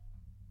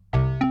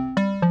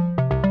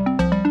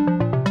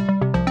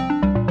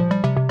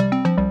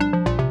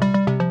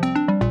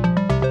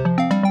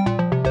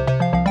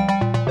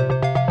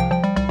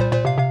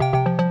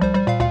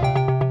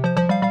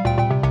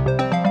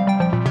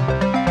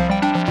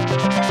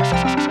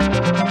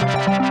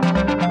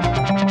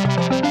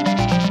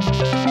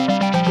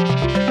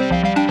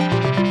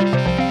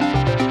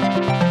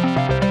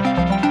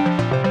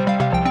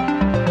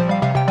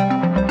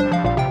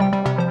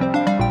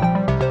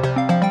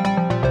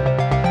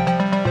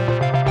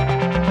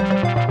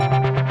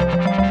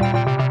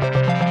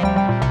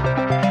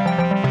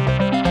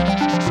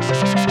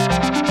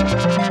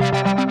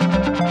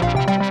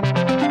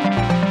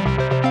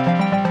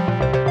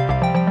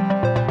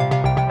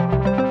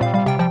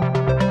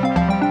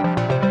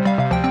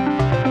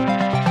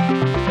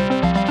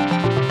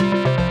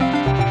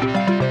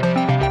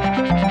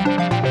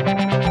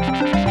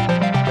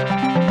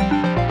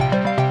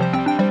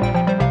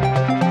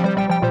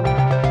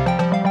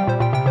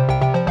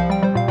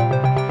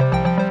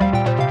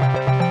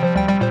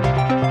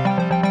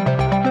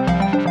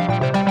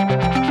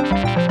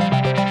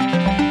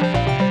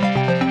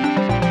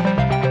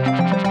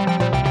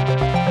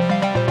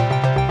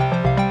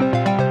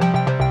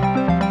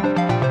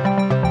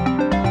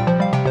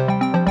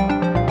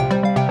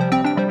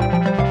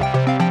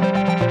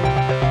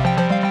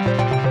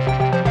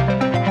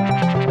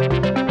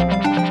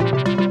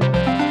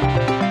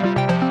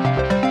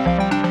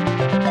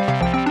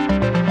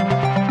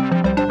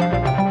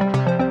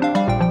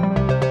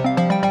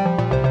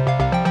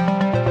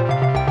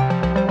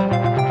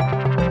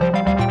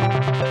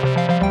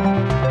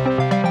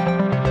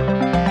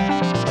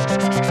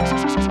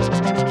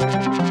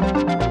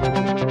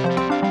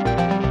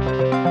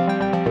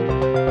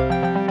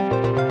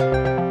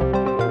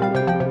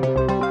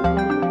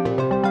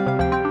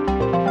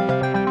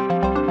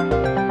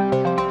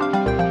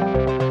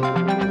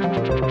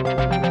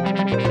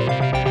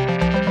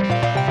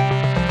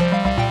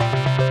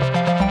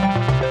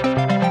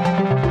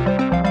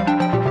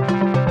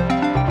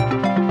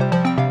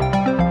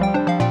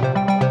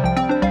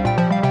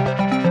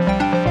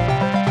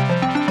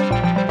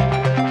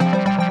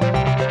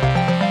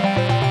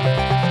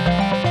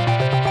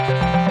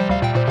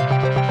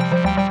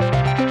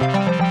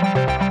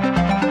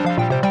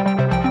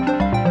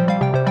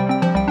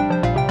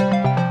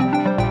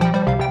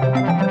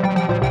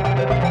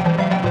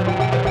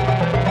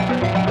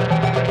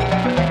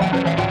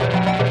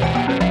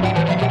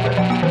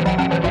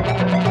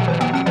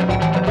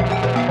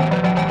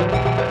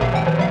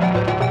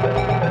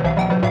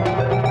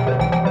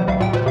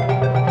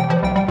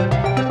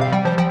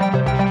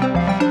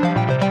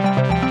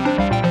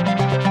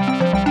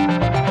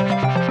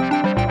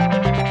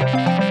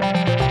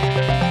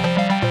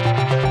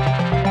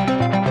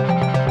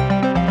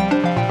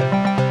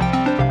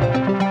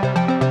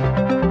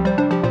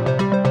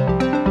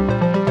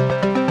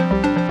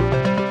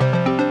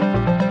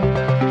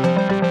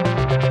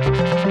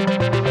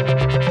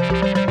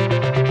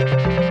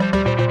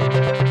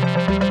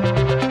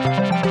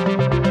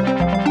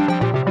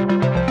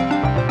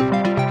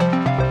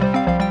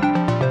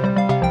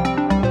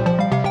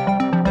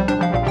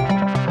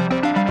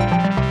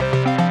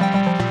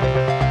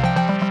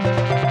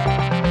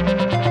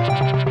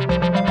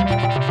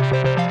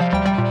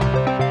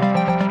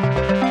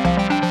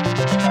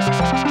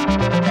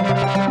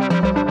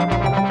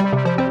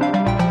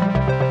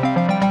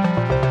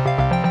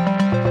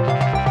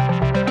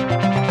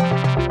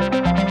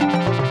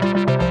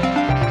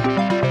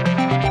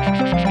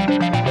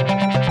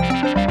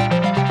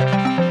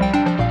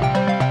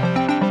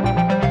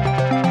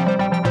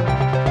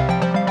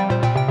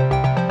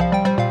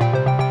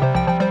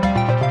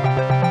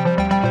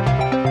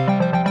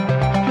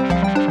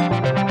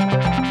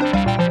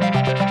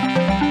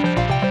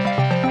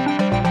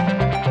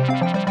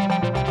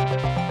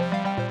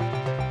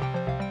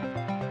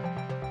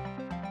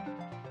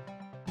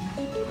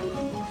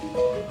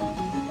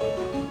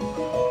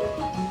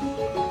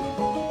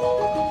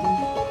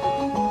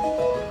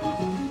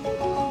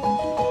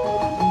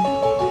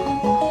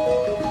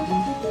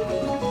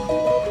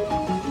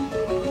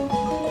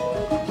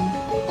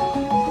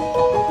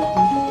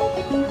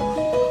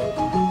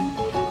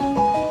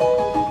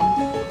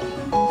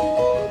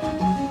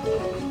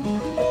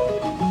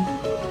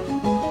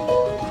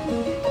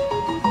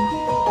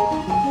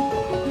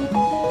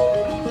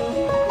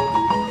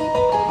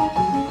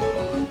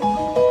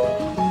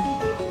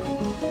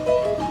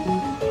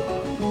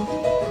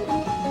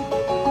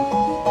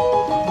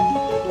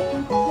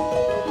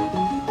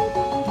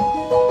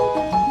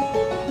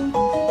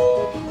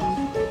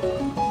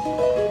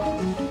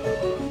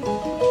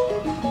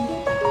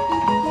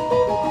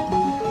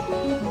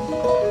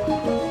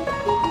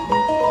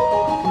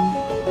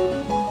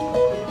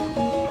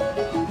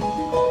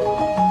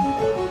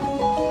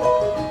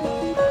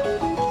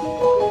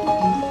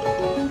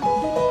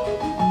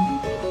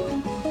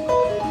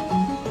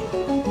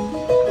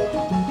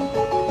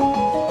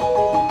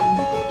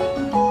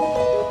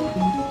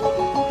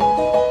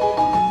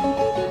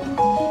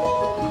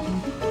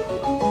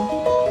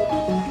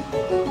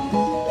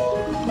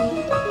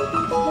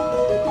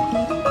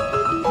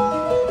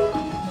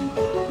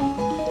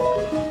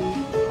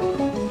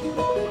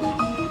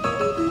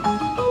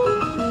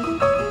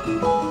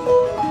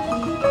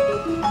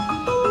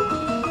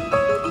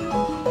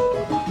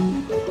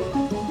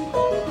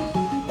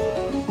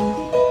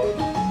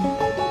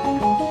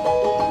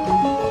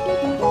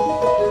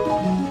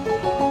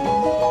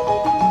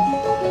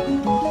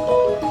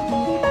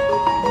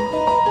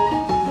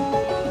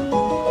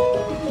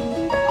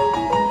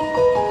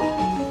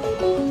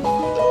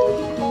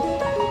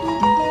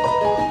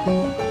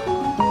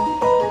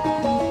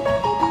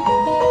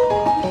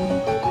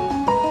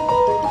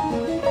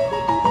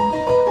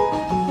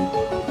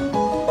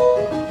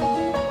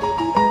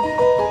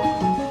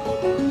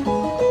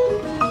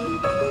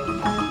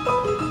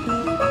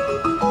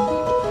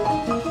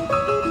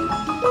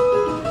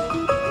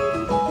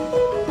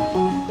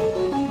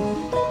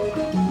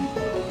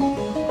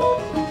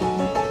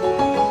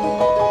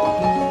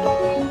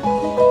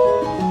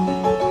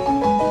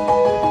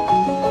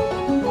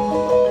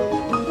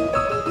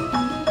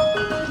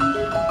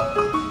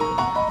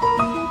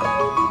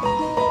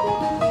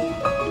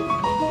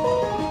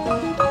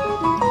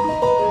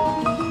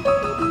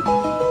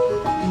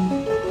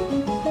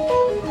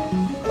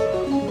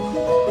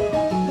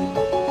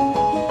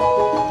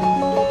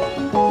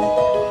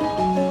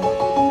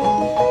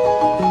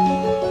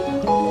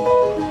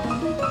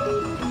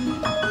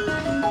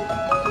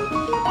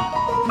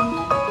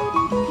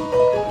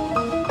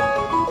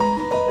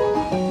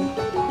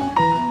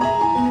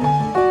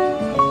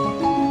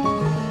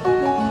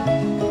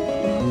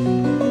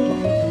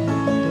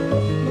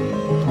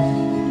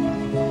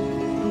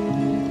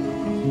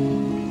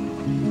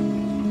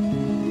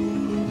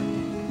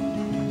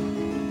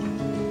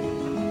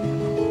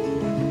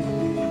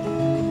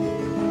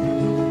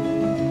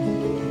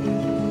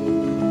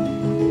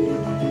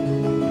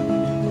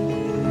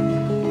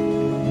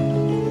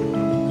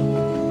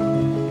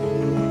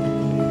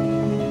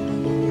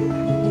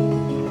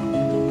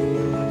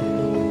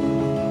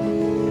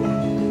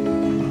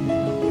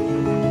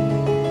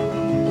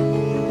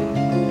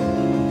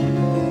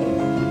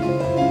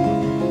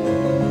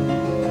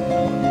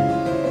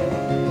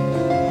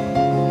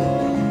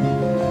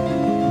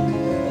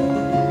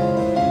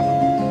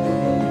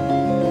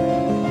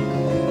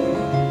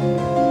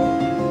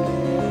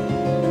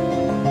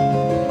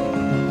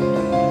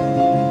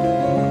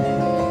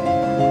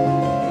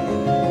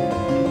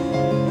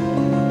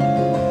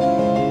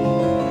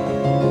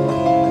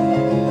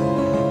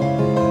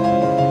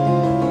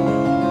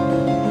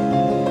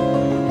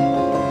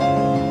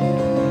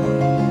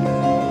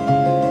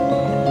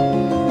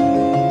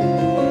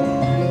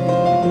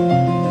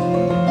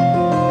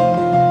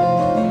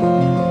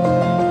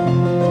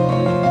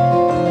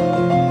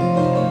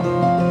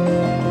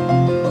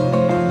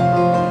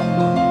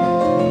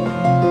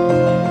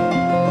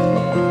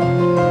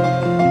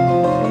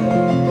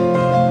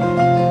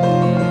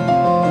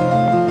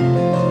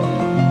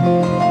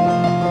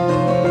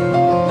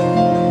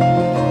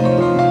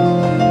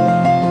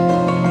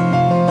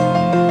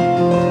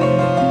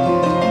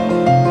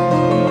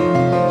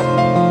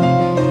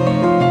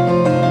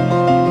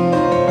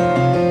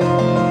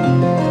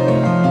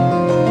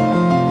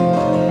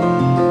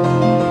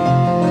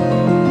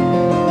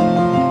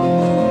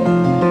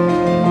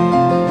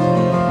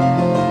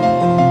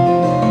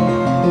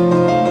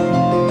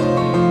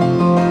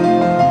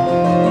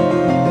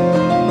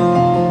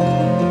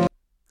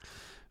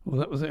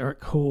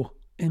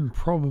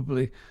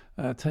 probably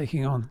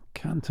taking on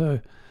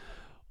Canto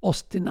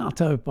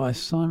Ostinato by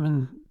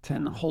Simon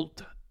ten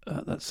Holt.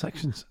 That's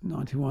sections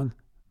 91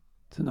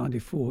 to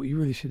 94. You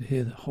really should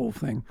hear the whole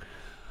thing.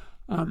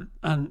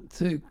 And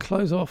to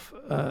close off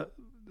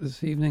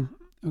this evening,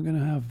 we're going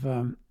to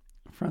have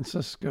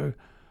Francisco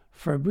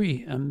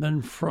Fabri and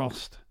Ben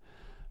Frost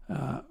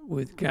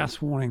with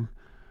Gas Warning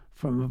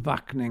from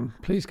Vakning.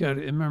 Please go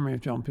to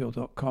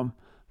inmemoryofjohnpeel.com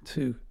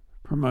to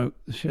promote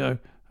the show,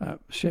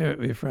 share it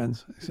with your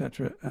friends,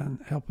 etc., and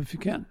help if you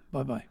can.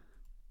 Bye-bye.